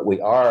days, but we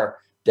are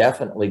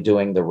definitely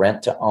doing the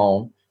rent to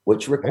own,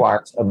 which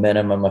requires a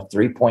minimum of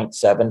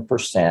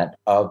 3.7%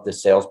 of the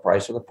sales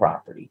price of the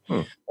property,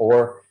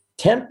 or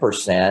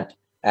 10%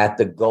 at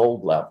the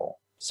gold level.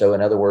 So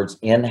in other words,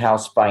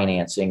 in-house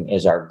financing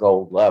is our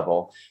gold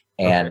level,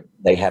 and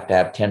they have to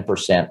have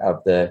 10%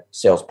 of the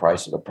sales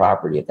price of the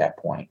property at that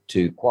point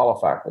to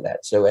qualify for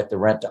that. So at the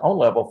rent-to-own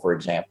level, for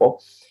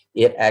example,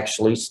 it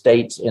actually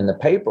states in the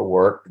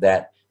paperwork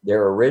that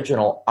their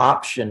original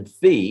option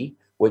fee,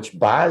 which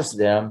buys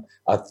them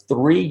a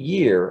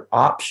 3-year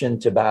option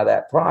to buy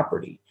that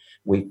property.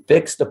 We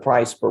fix the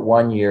price for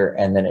 1 year,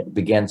 and then it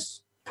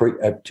begins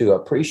to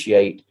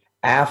appreciate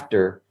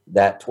after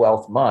that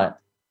 12th month,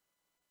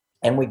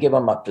 and we give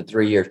them up to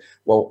 3 years.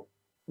 Well,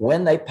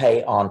 when they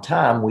pay on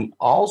time, we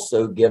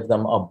also give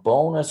them a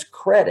bonus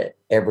credit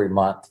every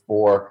month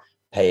for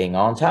paying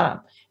on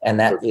time. And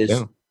that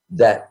is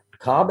that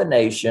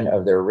combination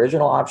of their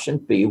original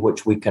option fee,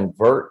 which we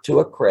convert to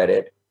a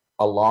credit,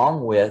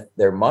 along with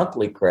their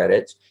monthly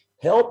credits,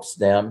 helps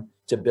them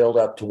to build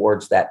up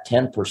towards that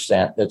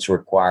 10% that's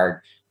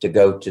required to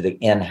go to the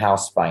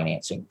in-house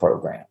financing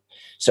program.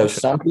 So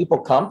some people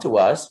come to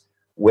us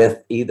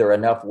with either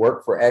enough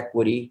work for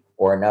equity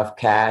or enough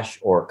cash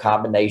or a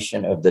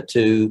combination of the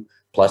two,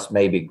 plus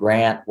maybe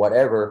grant,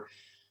 whatever.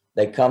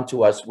 They come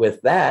to us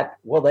with that.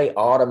 Well, they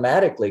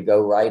automatically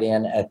go right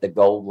in at the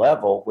gold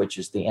level, which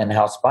is the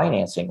in-house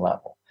financing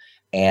level.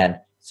 And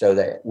so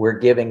that we're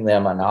giving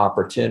them an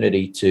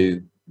opportunity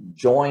to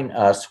join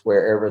us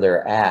wherever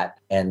they're at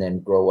and then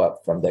grow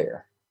up from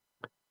there.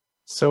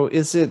 So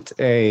is it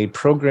a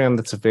program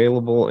that's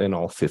available in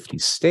all 50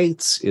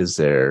 states? Is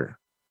there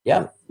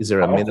a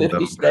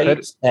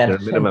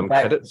minimum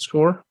credit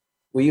score?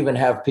 We even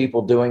have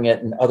people doing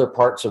it in other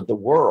parts of the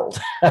world.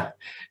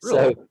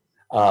 Really?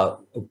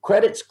 So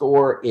credit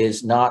score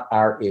is not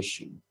our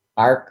issue.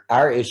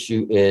 Our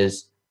issue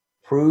is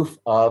proof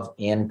of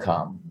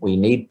income. We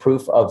need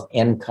proof of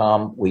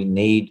income. We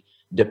need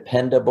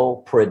dependable,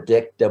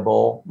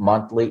 predictable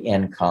monthly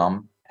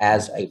income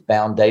as a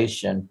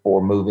foundation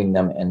for moving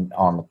them in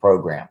on the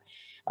program.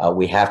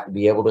 We have to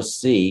be able to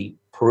see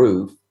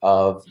proof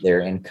of their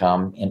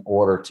income in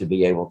order to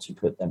be able to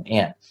put them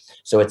in.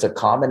 So it's a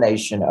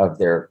combination of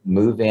their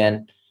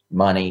move-in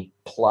money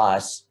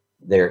plus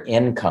their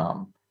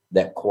income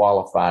that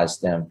qualifies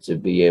them to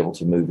be able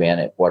to move in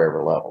at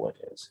whatever level it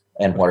is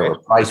and whatever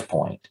price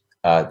point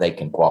they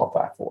can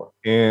qualify for.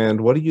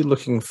 And what are you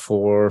looking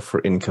for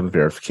income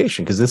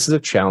verification? Because this is a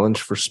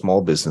challenge for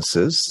small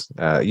businesses.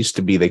 It used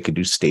to be they could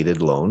do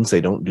stated loans.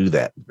 They don't do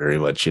that very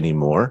much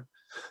anymore.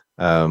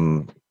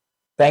 Bank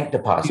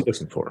deposits. What are you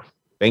looking for?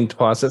 Bank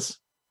deposits?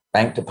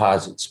 Bank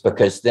deposits,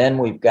 because then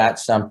we've got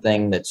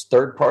something that's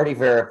third-party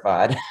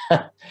verified,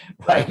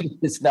 right?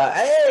 It's not,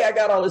 hey, I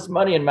got all this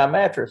money in my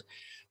mattress.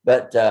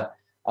 But,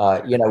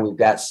 we've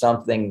got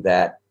something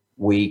that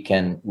we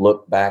can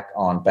look back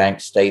on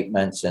bank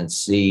statements and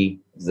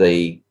see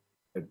the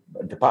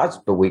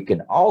deposits, but we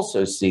can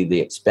also see the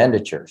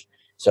expenditures.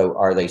 So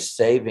are they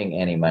saving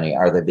any money?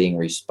 Are they being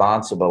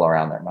responsible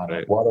around their money?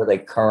 Right. What are they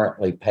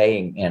currently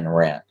paying in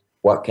rent?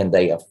 What can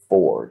they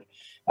afford?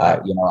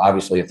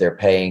 Obviously, if they're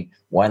paying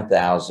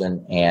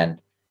 $1,000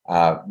 and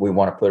we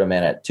want to put them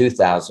in at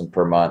 $2,000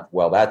 per month,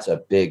 well, that's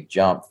a big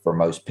jump for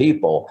most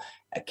people.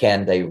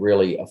 Can they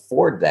really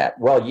afford that?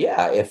 Well,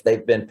 yeah, if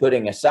they've been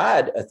putting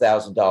aside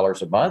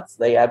 $1,000 a month,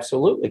 they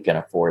absolutely can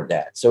afford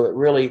that. So it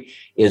really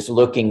is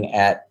looking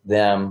at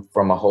them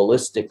from a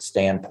holistic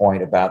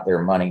standpoint about their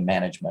money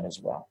management as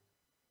well.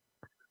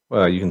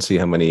 Well, you can see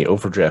how many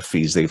overdraft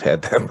fees they've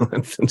had that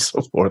month and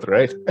so forth,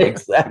 right?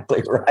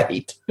 Exactly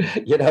right.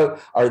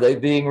 Are they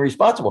being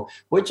responsible?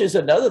 Which is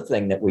another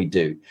thing that we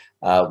do.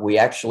 We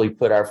actually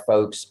put our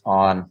folks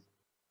on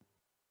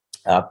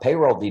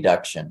payroll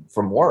deduction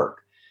from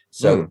work.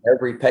 So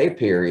every pay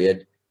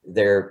period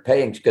they're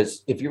paying,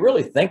 because if you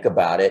really think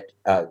about it,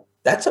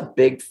 that's a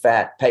big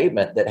fat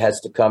payment that has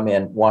to come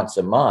in once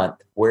a month.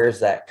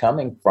 Where's that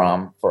coming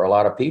from? For a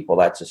lot of people,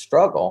 that's a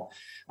struggle.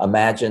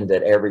 Imagine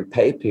that every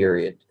pay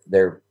period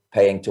they're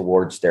paying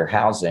towards their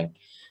housing.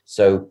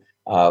 So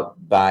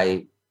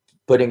by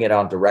putting it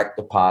on direct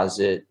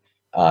deposit,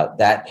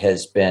 that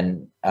has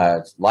been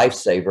a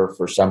lifesaver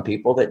for some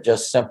people that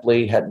just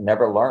simply had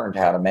never learned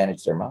how to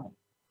manage their money.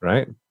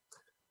 Right.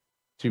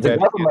 The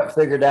government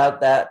figured out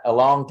that a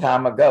long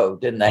time ago,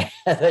 didn't they?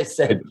 They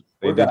said,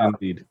 we're going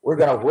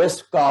to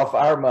whisk off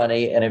our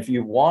money, and if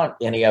you want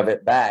any of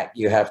it back,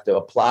 you have to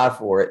apply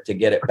for it to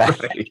get it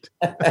back. Right.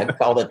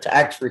 Called a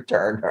tax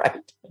return,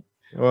 right?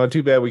 Well,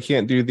 too bad we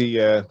can't do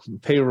the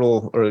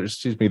payroll, or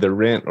the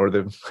rent or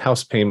the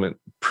house payment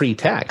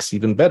pre-tax.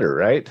 Even better,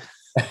 right?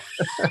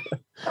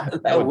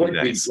 That would be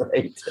nice.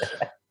 Great.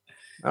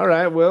 All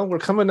right. Well, we're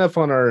coming up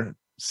on our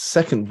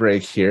second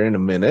break here in a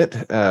minute.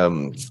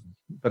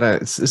 But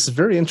this is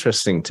very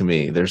interesting to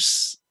me.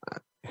 There's,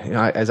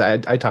 as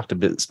I talk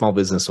to small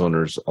business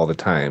owners all the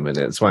time, and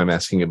that's why I'm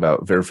asking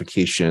about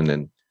verification.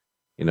 And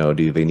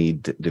do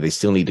they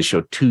still need to show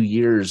 2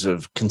 years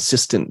of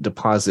consistent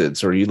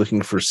deposits, or are you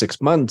looking for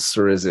 6 months,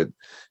 or is it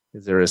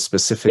Is there a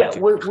specific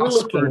we're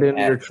cost burden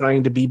you're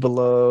trying to be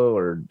below,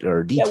 or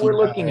DTI? Yeah, we're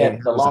looking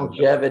at the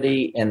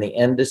longevity in the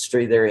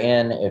industry they're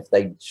in. If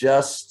they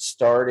just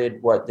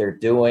started what they're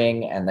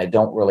doing and they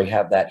don't really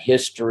have that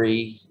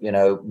history,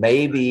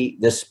 maybe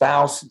the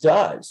spouse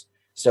does.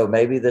 So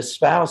maybe the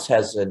spouse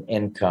has an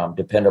income,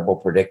 dependable,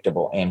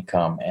 predictable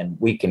income, and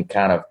we can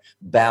kind of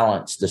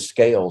balance the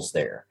scales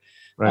there,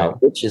 right.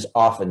 Which is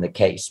often the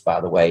case,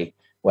 by the way,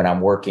 when I'm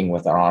working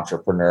with an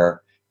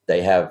entrepreneur.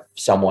 They have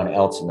someone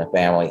else in the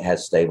family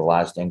has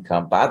stabilized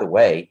income. By the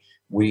way,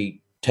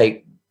 we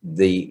take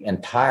the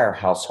entire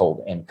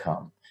household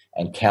income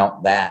and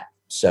count that.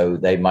 So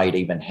they might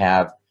even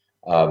have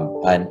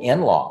an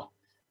in-law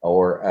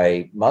or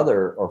a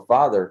mother or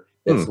father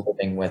that's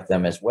living with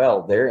them as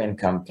well. Their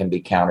income can be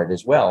counted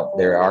as well.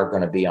 They are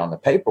going to be on the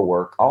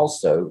paperwork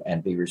also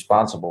and be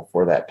responsible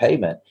for that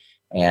payment.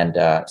 And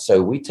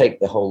so we take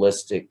the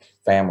holistic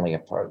family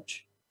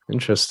approach.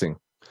 Interesting.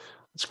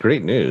 That's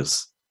great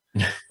news.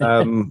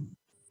 A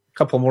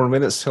couple more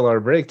minutes till our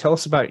break. Tell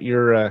us about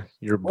your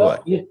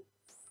book.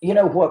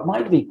 What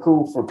might be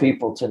cool for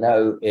people to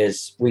know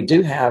is we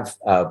do have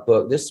a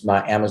book. This is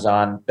my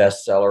Amazon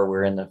bestseller.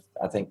 We're in the,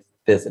 I think,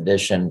 5th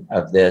edition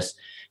of this,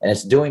 and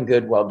it's Doing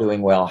Good While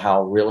Doing Well,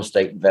 How Real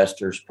Estate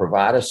Investors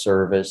Provide a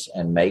Service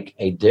and Make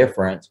a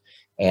Difference.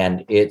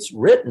 And it's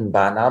written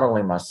by not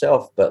only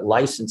myself, but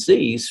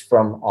licensees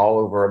from all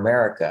over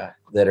America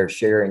that are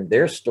sharing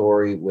their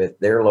story with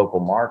their local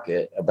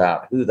market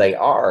about who they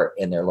are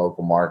in their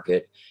local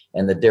market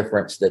and the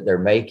difference that they're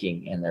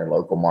making in their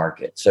local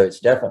market. So it's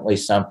definitely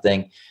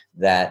something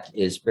that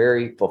is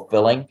very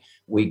fulfilling.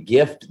 We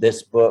gift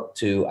this book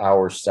to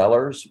our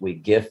sellers. We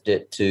gift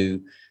it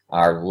to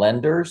our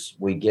lenders.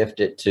 We gift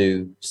it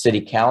to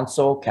city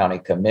council, county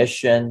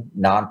commission,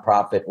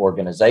 nonprofit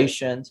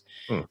organizations.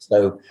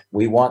 So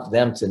we want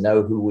them to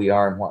know who we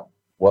are and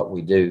what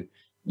we do.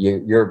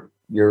 Your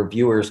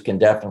viewers can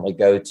definitely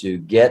go to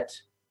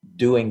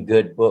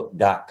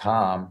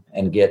getdoinggoodbook.com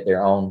and get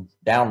their own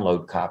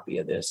download copy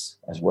of this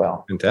as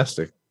well.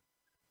 Fantastic.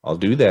 I'll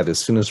do that as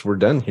soon as we're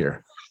done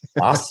here.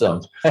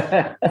 Awesome.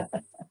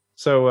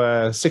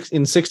 So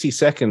in 60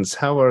 seconds,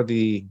 how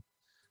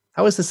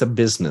is this a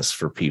business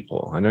for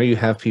people? I know you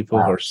have people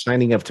who are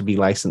signing up to be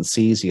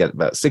licensees. You got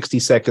about 60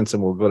 seconds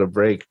and we'll go to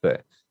break,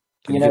 but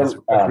can you give us a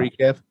quick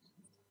recap?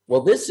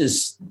 Well, this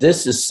is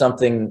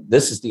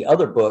the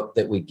other book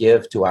that we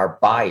give to our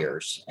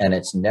buyers, and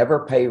it's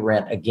Never Pay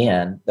Rent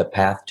Again, The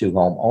Path to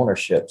Home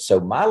Ownership. So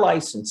my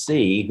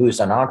licensee, who's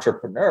an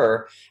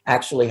entrepreneur,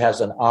 actually has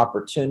an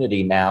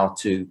opportunity now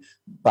to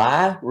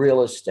buy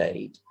real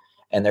estate,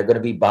 and they're going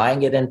to be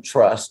buying it in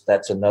trust.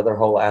 That's another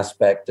whole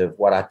aspect of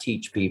what I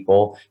teach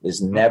people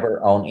is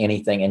never own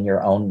anything in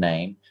your own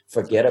name.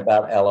 Forget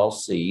about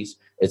LLCs.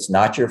 It's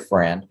not your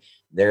friend.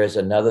 There is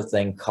another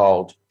thing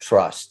called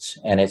trusts,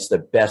 and it's the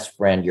best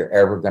friend you're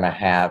ever going to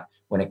have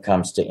when it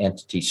comes to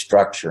entity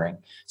structuring.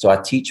 So I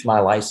teach my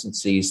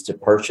licensees to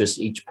purchase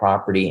each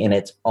property in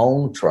its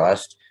own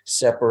trust,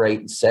 separate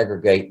and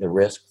segregate the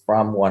risk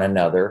from one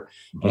another,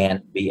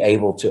 and be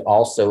able to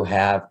also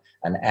have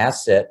an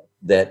asset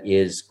that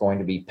is going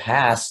to be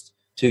passed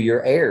to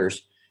your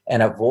heirs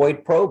and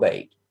avoid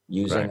probate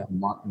using a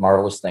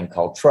marvelous thing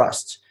called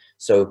trusts.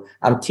 So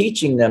I'm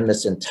teaching them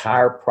this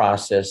entire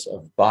process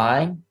of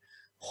buying,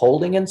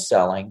 holding and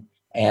selling,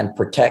 and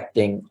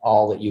protecting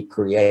all that you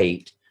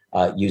create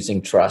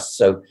using trust.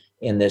 So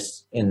in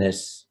this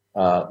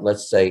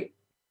let's say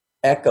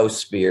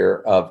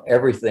ecosphere of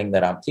everything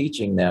that I'm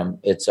teaching them,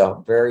 it's a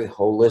very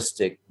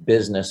holistic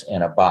business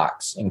in a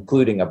box,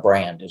 including a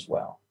brand as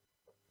well.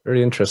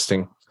 Very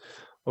interesting.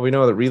 Well, we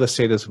know that real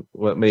estate is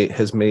what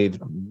has made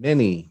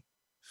many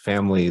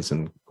families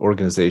and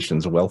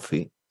organizations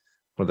wealthy.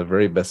 One of the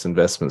very best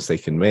investments they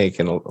can make.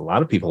 And a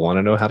lot of people want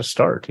to know how to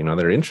start.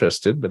 They're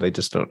interested, but they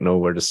just don't know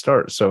where to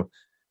start. So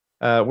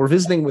we're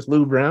visiting with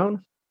Lou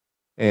Brown,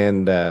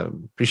 and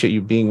appreciate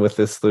you being with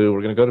us, Lou.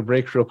 We're going to go to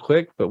break real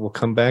quick, but we'll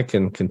come back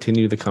and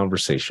continue the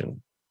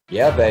conversation.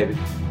 Yeah, baby.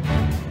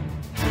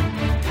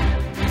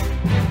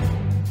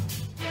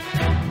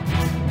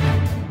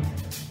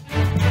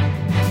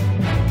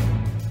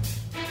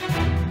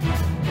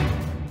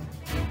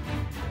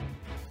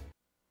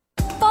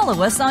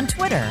 Follow us on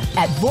Twitter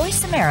at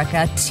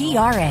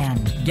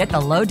VoiceAmericaTRN. Get the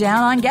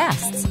lowdown on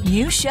guests,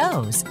 new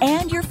shows,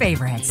 and your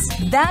favorites.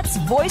 That's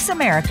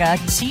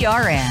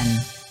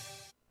VoiceAmericaTRN.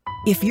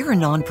 If you're a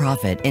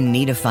nonprofit in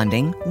need of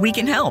funding, we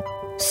can help.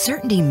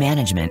 Certainty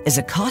Management is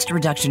a cost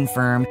reduction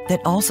firm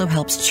that also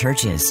helps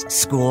churches,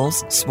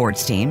 schools,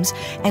 sports teams,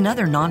 and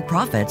other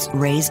nonprofits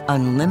raise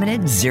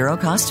unlimited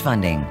zero-cost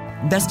funding.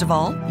 Best of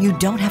all, you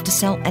don't have to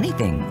sell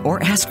anything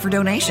or ask for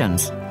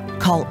donations.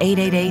 Call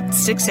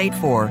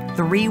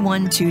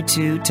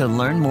 888-684-3122 to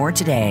learn more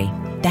today.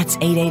 That's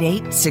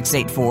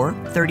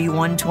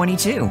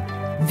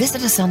 888-684-3122.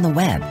 Visit us on the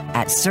web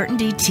at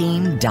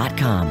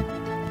CertaintyTeam.com.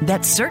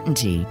 That's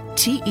Certainty,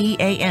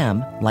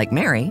 T-E-A-M, like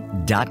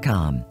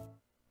Mary.com.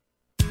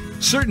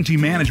 Certainty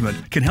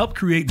Management can help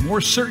create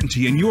more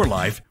certainty in your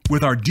life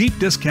with our deep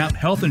discount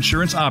health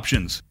insurance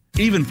options.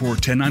 even for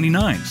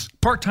 1099s,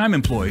 part-time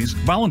employees,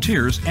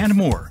 volunteers, and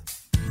more.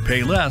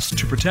 Pay less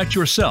to protect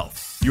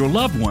yourself, your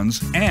loved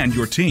ones, and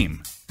your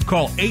team.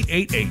 Call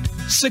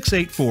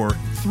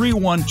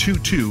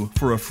 888-684-3122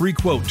 for a free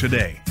quote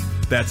today.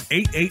 That's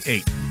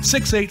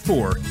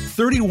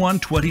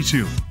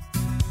 888-684-3122.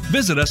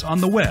 Visit us on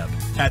the web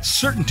at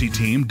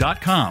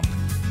CertaintyTeam.com.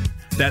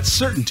 That's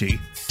Certainty,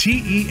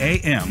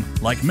 T-E-A-M,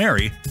 like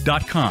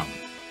Mary.com.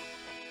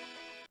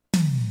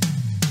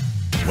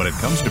 When it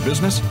comes to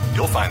business,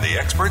 you'll find the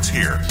experts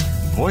here.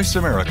 Voice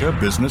America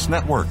Business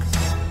Network.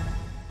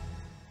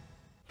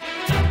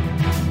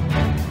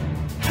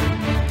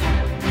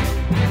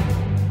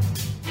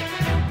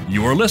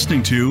 You're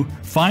listening to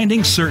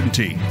Finding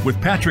Certainty with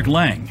Patrick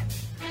Lang.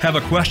 Have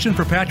a question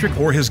for Patrick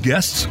or his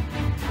guests?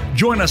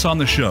 Join us on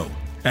the show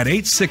at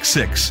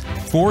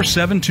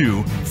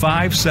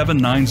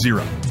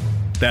 866-472-5790.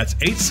 That's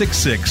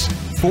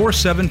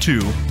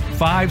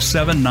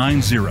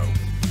 866-472-5790.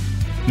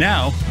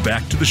 Now,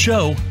 back to the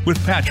show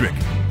with Patrick.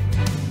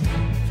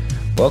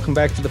 Welcome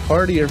back to the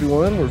party,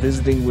 everyone. We're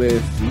visiting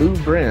with Lou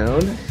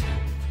Brown.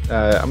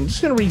 I'm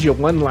just going to read you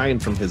one line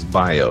from his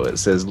bio. It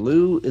says,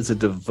 Lou is a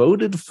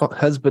devoted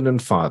husband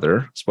and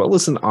father, as well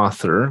as an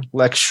author,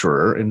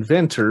 lecturer,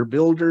 inventor,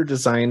 builder,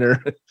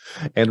 designer,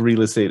 and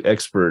real estate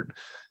expert.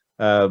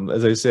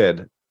 As I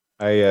said,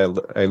 I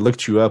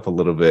looked you up a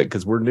little bit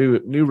because we're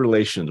new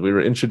relations. We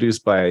were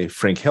introduced by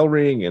Frank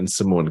Hellring and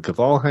Simone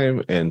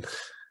Kavalheim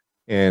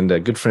and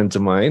good friends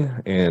of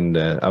mine. And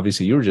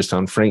obviously, you were just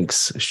on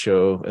Frank's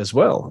show as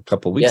well a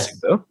couple of weeks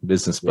ago,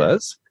 Business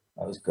Buzz.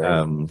 That was great.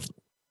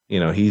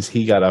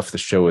 He got off the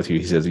show with you.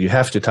 He says, you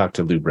have to talk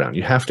to Lou Brown.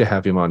 You have to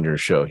have him on your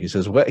show. He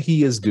says, what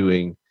he is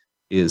doing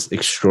is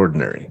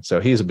extraordinary.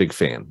 So he's a big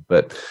fan.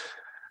 But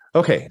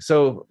okay,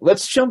 so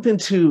let's jump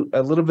into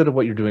a little bit of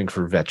what you're doing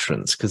for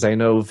veterans, because I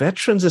know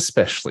veterans,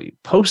 especially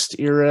post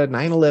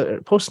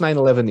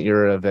 9/11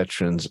 era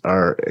veterans,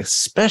 are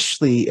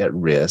especially at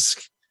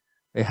risk.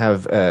 They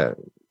have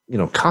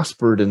cost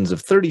burdens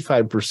of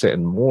 35%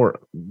 and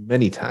more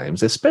many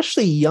times,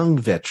 especially young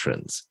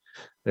veterans.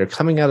 They're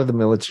coming out of the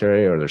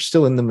military, or they're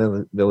still in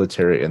the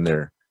military, and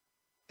they're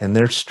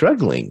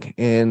struggling.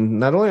 And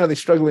not only are they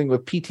struggling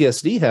with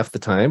PTSD half the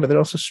time, but they're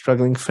also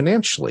struggling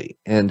financially.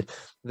 And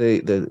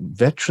the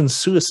veteran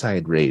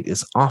suicide rate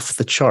is off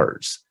the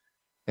charts.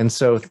 And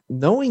so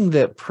knowing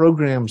that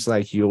programs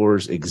like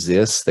yours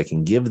exist that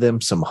can give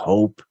them some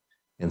hope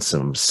and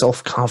some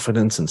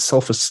self-confidence and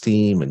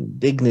self-esteem and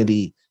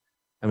dignity,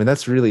 I mean,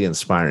 that's really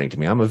inspiring to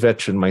me. I'm a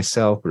veteran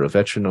myself. We're a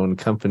veteran-owned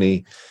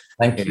company.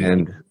 Thank you.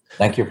 And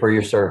thank you for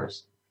your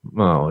service.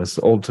 Oh, it's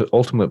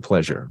ultimate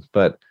pleasure.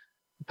 But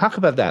talk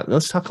about that.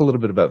 Let's talk a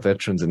little bit about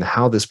veterans and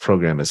how this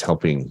program is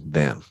helping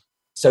them.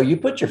 So you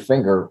put your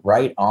finger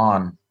right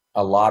on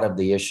a lot of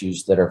the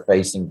issues that are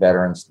facing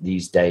veterans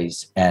these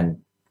days,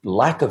 and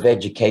lack of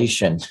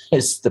education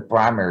is the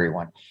primary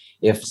one.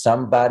 If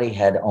somebody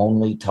had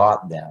only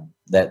taught them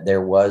that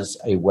there was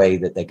a way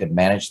that they could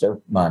manage their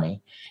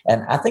money.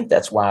 And I think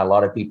that's why a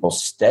lot of people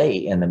stay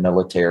in the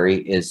military,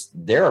 is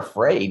they're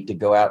afraid to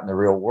go out in the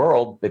real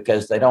world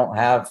because they don't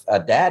have a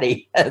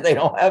daddy. They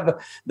don't have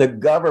the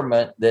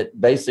government that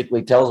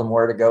basically tells them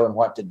where to go and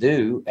what to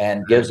do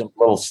and gives them a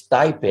little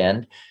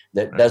stipend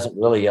that doesn't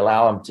really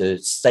allow them to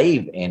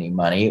save any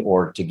money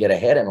or to get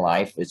ahead in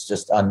life. It's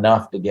just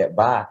enough to get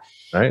by.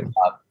 Right.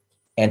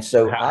 And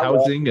so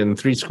housing and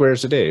 3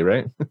 squares a day,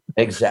 right?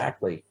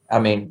 Exactly. I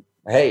mean,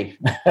 hey,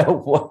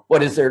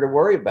 what is there to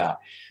worry about?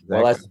 Exactly.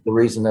 Well, that's the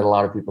reason that a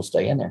lot of people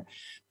stay in there.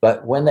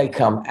 But when they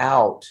come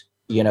out,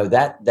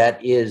 that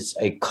is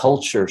a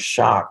culture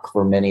shock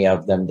for many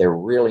of them. They're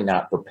really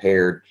not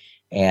prepared,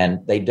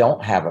 and they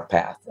don't have a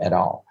path at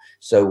all.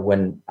 So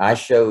when I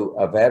show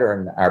a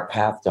veteran our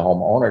path to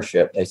home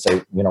ownership, they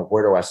say,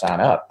 where do I sign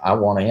up? I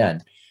want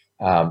in.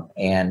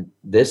 And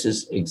this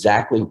is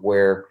exactly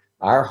where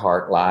our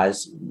heart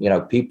lies,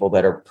 people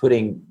that are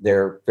putting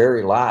their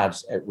very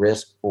lives at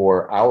risk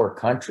for our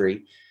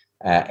country.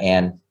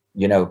 And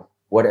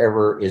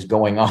whatever is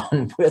going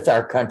on with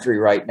our country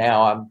right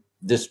now, I'm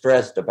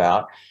distressed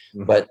about.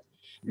 But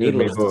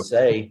needless to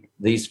say,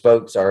 these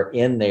folks are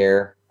in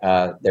there.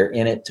 They're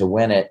in it to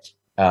win it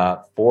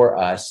for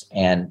us.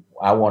 And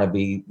I want to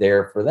be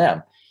there for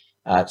them.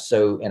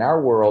 So in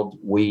our world,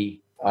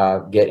 we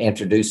get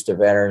introduced to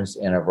veterans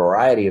in a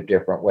variety of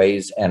different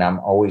ways. And I'm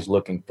always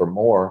looking for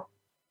more,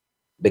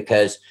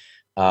 because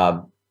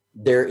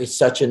there is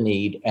such a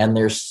need, and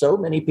there's so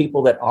many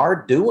people that are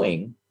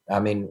doing. I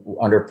mean,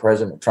 under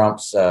President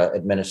Trump's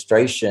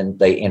administration,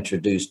 they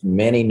introduced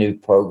many new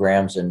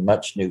programs and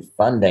much new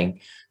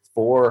funding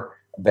for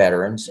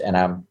veterans, and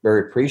I'm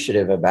very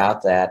appreciative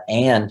about that.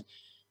 And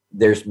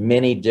there's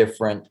many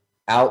different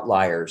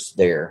outliers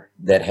there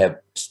that have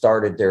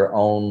started their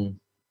own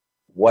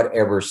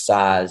whatever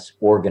size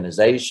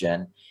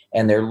organization,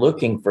 and they're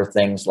looking for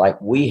things like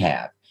we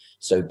have.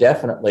 So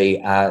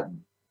definitely,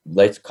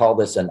 let's call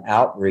this an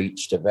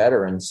outreach to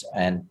veterans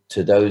and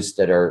to those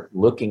that are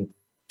looking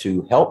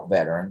to help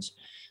veterans,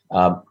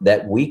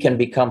 that we can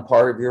become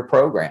part of your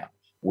program.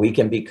 we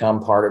can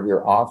become part of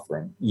your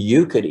offering.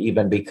 You could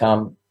even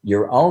become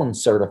your own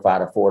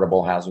certified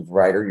affordable housing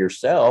provider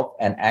yourself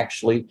and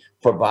actually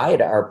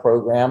provide our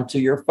program to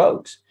your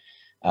folks.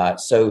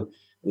 So,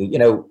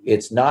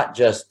 it's not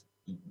just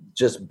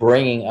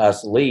bringing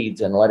us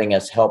leads and letting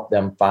us help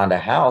them find a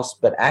house,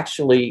 but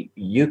actually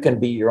you can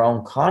be your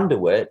own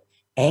conduit,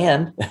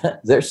 and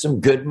there's some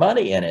good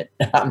money in it.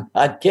 I'm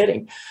not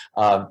kidding.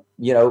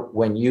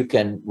 When you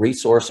can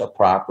resource a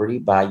property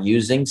by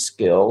using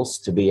skills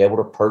to be able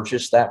to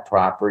purchase that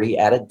property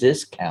at a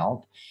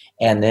discount,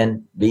 and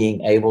then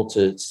being able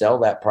to sell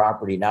that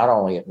property not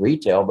only at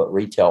retail, but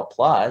retail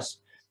plus,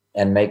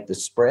 and make the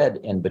spread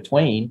in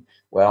between,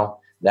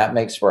 well, that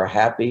makes for a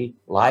happy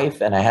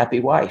life and a happy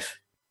wife.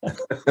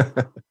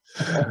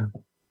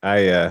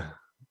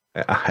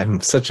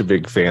 I'm such a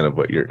big fan of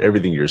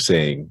everything you're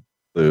saying,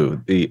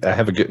 Lou. I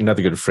have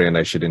another good friend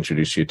I should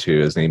introduce you to.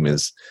 His name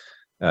is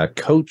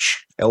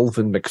Coach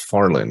Elvin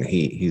McFarland.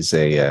 He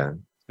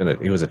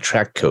was a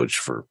track coach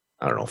for,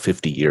 I don't know,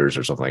 50 years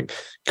or something.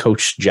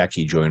 Coach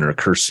Jackie Joyner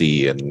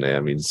Kersey,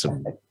 and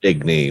some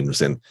big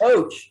names. And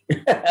Coach,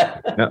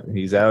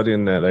 he's out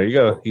in there. You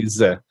go.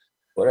 He's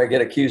what I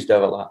get accused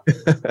of a lot.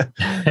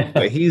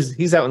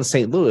 He's out in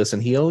St. Louis,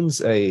 and he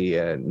owns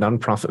a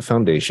nonprofit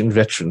foundation,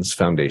 Veterans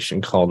Foundation,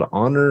 called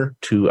Honor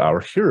to Our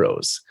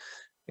Heroes.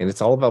 And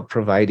it's all about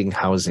providing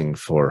housing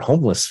for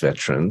homeless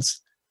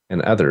veterans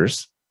and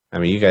others.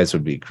 You guys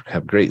would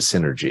have great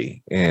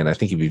synergy, and I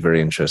think you'd be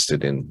very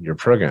interested in your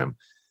program.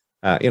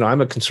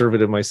 I'm a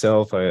conservative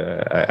myself.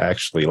 I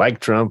actually like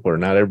Trump, or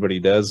not everybody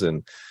does,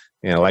 and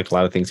I liked a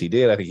lot of things he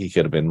did. I think he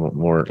could have been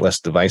less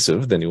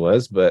divisive than he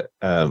was, but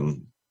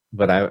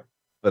I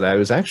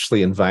was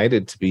actually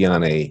invited to be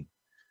on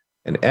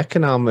an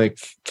economic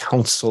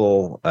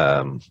council.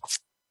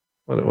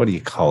 What do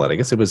you call it? I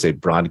guess it was a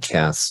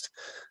broadcast.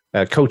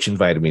 Coach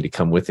invited me to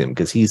come with him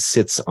because he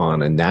sits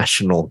on a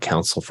national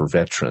council for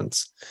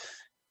veterans,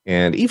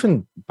 and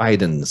even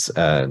Biden's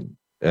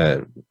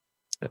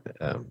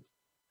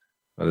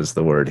what is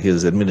the word?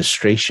 His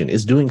administration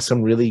is doing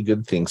some really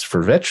good things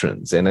for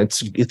veterans, and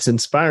it's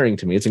inspiring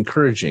to me. It's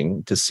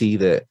encouraging to see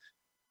that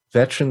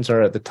veterans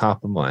are at the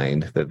top of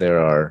mind. That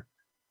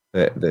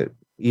that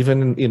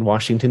even in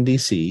Washington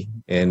D.C.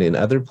 and in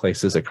other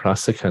places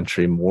across the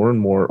country, more and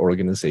more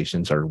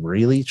organizations are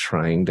really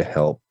trying to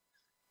help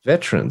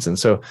veterans, and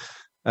so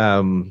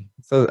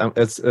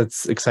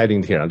it's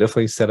exciting to hear. I'll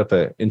definitely set up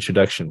an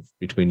introduction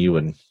between you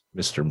and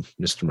Coach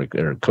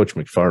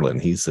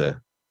McFarland. He's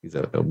a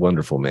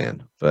wonderful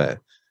man. But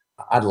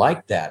I'd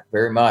like that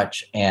very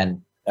much.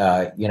 And,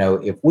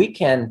 if we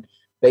can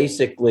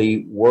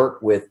basically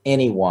work with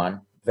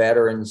anyone,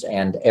 veterans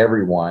and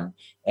everyone,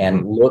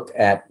 and look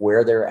at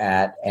where they're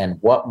at and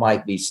what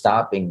might be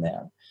stopping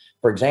them.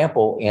 For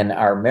example, in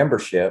our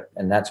membership,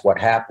 and that's what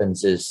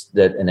happens is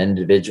that an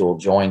individual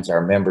joins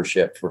our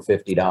membership for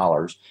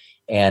 $50.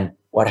 And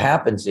what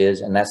happens is,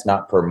 and that's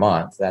not per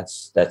month,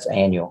 that's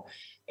annual.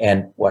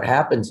 And what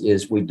happens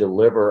is we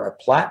deliver a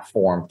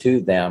platform to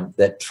them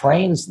that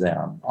trains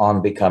them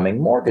on becoming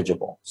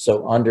mortgageable.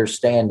 So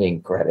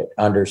understanding credit,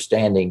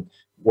 understanding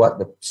what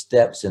the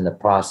steps in the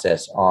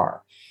process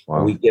are.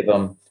 Wow. We give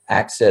them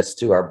access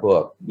to our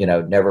book,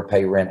 Never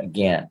Pay Rent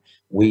Again.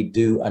 We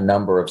do a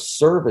number of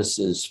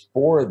services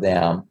for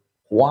them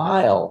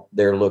while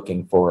they're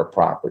looking for a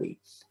property.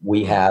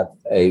 We have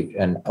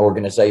an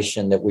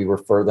organization that we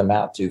refer them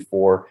out to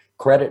for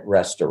credit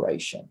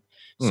restoration.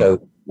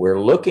 So we're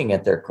looking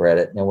at their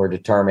credit and we're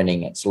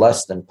determining it's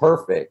less than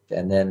perfect.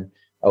 And then,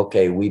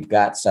 okay, we've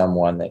got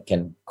someone that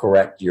can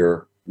correct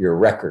your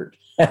record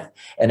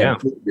and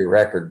improve your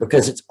record,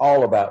 because it's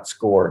all about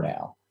score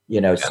now,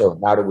 So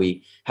how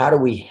do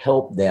we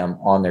help them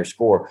on their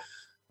score?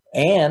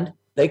 And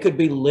they could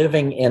be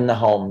living in the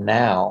home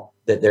now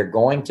that they're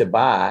going to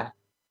buy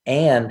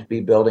and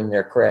be building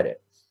their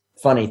credit.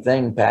 Funny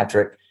thing,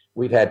 Patrick,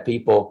 we've had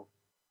people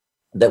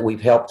that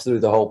we've helped through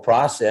the whole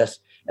process,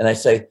 and they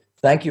say,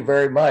 thank you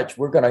very much.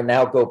 We're going to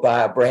now go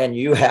buy a brand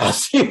new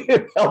house.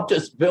 You helped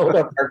us build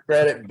up our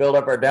credit and build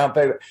up our down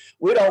payment.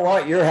 We don't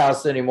want your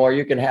house anymore.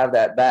 You can have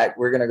that back.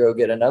 We're going to go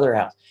get another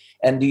house.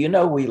 And do you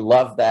know, we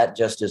love that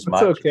just as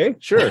much. Okay,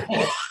 sure.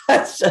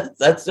 That's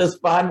just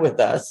fine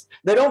with us.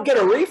 They don't get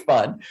a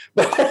refund,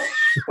 but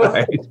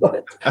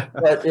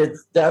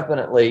it's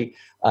definitely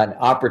an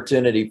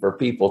opportunity for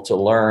people to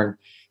learn,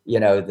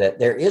 that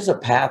there is a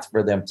path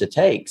for them to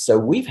take. So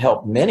we've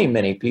helped many,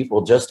 many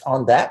people just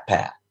on that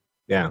path.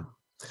 Yeah,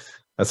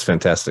 that's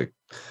fantastic.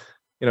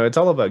 It's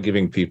all about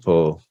giving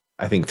people,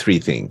 I think, three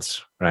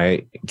things,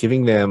 right?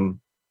 Giving them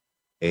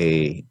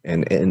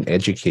an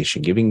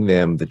education, giving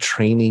them the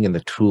training and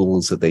the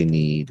tools that they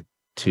need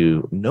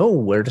to know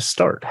where to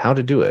start, how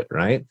to do it,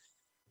 right?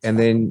 And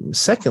then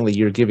secondly,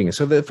 you're giving it.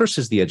 So the first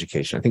is the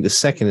education. I think the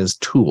second is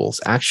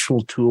tools,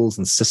 actual tools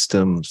and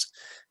systems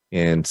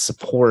and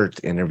support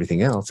and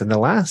everything else. And the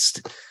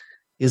last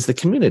is the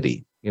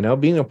community,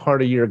 being a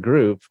part of your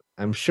group.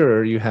 I'm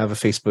sure you have a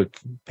Facebook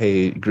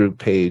group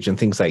page and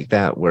things like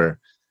that where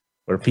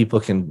people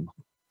can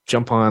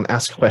jump on,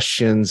 ask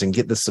questions, and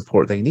get the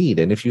support they need.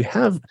 And if you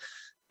have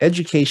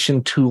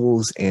education,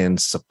 tools,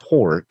 and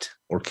support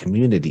or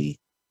community,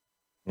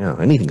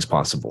 anything's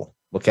possible.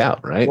 Look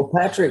out, right? Well,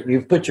 Patrick,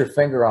 you've put your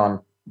finger on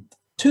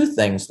two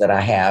things that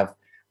I have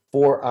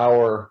for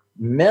our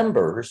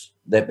members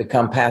that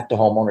become Path to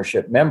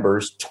Homeownership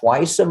members.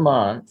 Twice a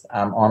month,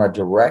 I'm on a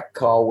direct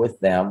call with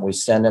them. We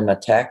send them a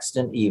text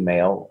and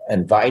email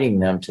inviting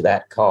them to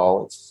that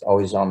call. It's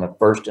always on the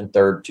first and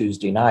third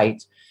Tuesday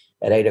nights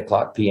at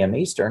 8:00 p.m.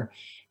 Eastern.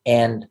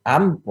 And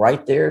I'm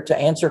right there to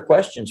answer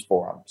questions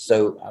for them.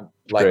 So I'm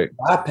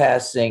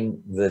bypassing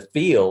the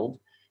field.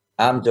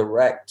 I'm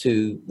direct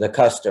to the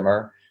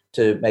customer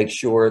to make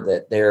sure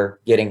that they're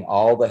getting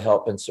all the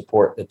help and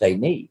support that they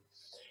need.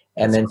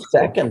 And then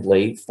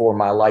secondly, for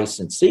my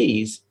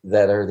licensees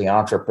that are the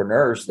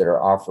entrepreneurs that are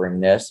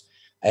offering this,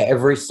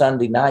 every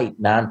Sunday night,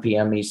 9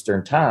 p.m.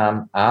 Eastern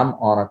time, I'm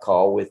on a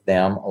call with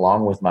them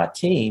along with my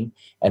team,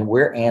 and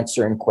we're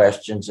answering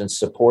questions and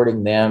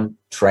supporting them,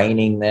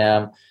 training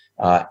them,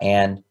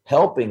 and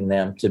helping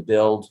them to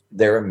build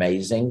their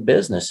amazing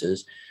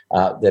businesses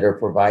that are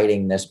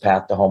providing this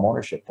Path to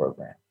Homeownership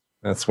program.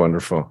 That's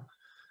wonderful.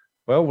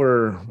 Well,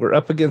 we're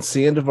up against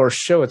the end of our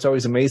show. It's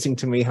always amazing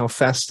to me how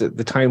fast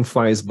the time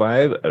flies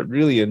by. I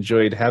really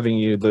enjoyed having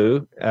you,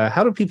 Lou.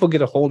 How do people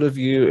get a hold of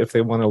you if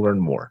they want to learn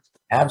more?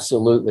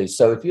 Absolutely.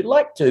 So if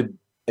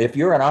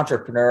you're an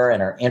entrepreneur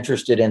and are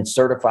interested in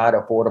certified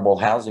affordable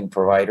housing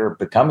provider,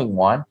 becoming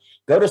one,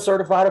 go to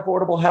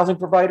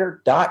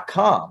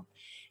certifiedaffordablehousingprovider.com.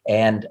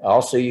 And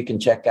also you can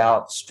check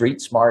out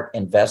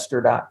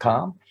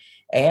streetsmartinvestor.com.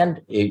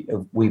 And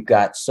we've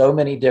got so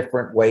many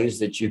different ways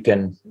that you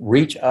can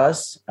reach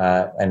us.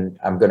 And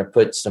I'm going to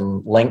put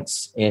some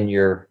links in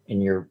your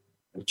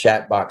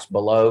chat box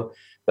below.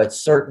 But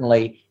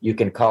certainly you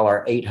can call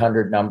our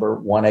 800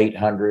 number,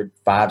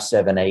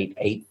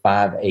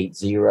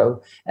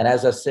 1-800-578-8580. And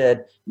as I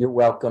said, you're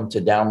welcome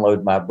to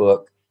download my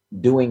book,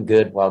 Doing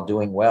Good While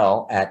Doing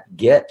Well, at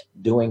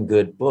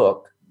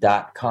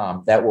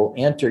getdoinggoodbook.com. That will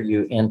enter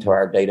you into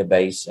our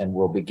database, and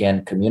we'll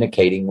begin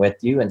communicating with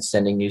you and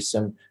sending you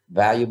some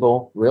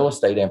valuable real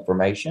estate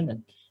information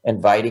and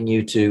inviting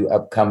you to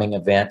upcoming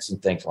events and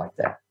things like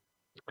that.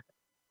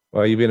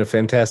 Well, you've been a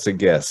fantastic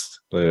guest,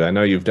 Lou. I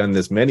know you've done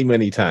this many,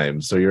 many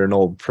times, so you're an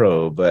old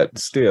pro, but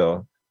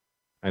still,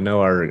 I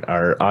know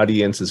our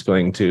audience is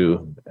going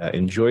to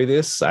enjoy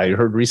this. I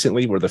heard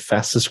recently we're the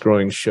fastest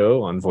growing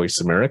show on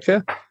Voice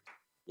America.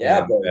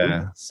 Yeah.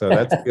 So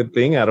that's a good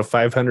thing. Out of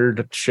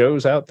 500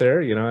 shows out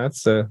there,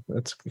 that's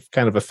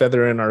kind of a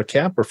feather in our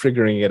cap. We're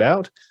figuring it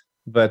out.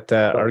 But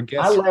our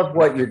guest, I love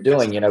what you're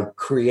doing,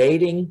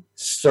 creating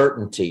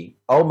certainty.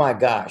 Oh my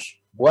gosh,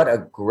 what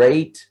a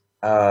great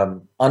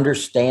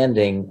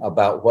understanding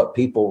about what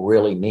people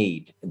really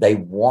need. They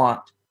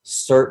want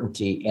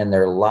certainty in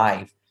their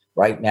life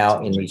right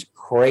now in these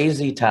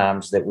crazy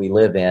times that we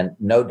live in.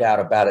 No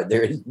doubt about it.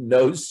 There is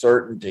no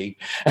certainty.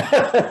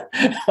 But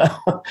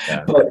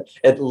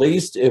at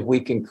least if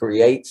we can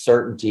create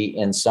certainty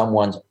in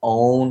someone's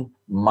own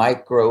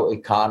micro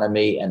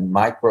economy and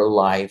micro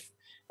life,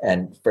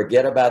 and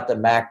forget about the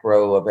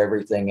macro of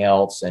everything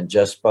else and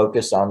just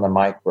focus on the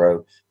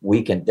micro,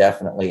 we can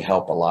definitely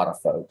help a lot of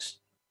folks.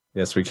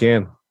 Yes, we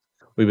can.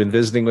 We've been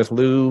visiting with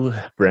Lou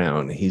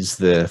Brown. He's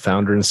the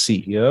founder and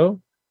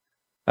CEO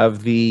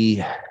of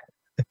the,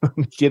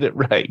 get it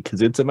right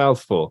because it's a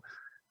mouthful,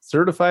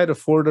 Certified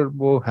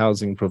Affordable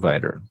Housing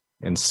Provider,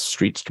 and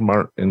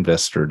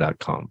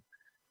streetsmartinvestor.com.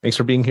 Thanks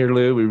for being here,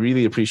 Lou. We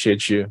really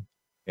appreciate you.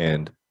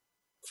 And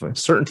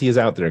certainty is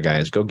out there,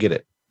 guys. Go get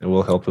it, and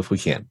we'll help if we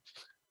can.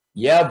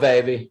 Yeah,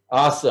 baby.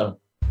 Awesome.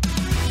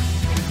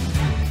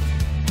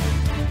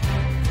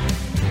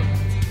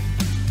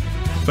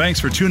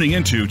 Thanks for tuning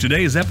into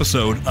today's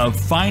episode of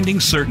Finding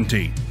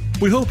Certainty.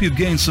 We hope you've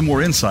gained some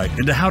more insight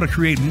into how to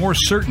create more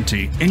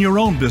certainty in your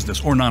own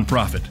business or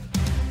nonprofit.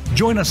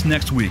 Join us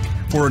next week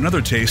for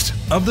another taste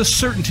of the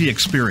Certainty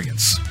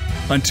Experience.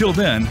 Until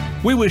then,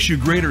 we wish you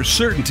greater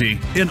certainty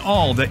in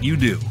all that you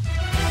do.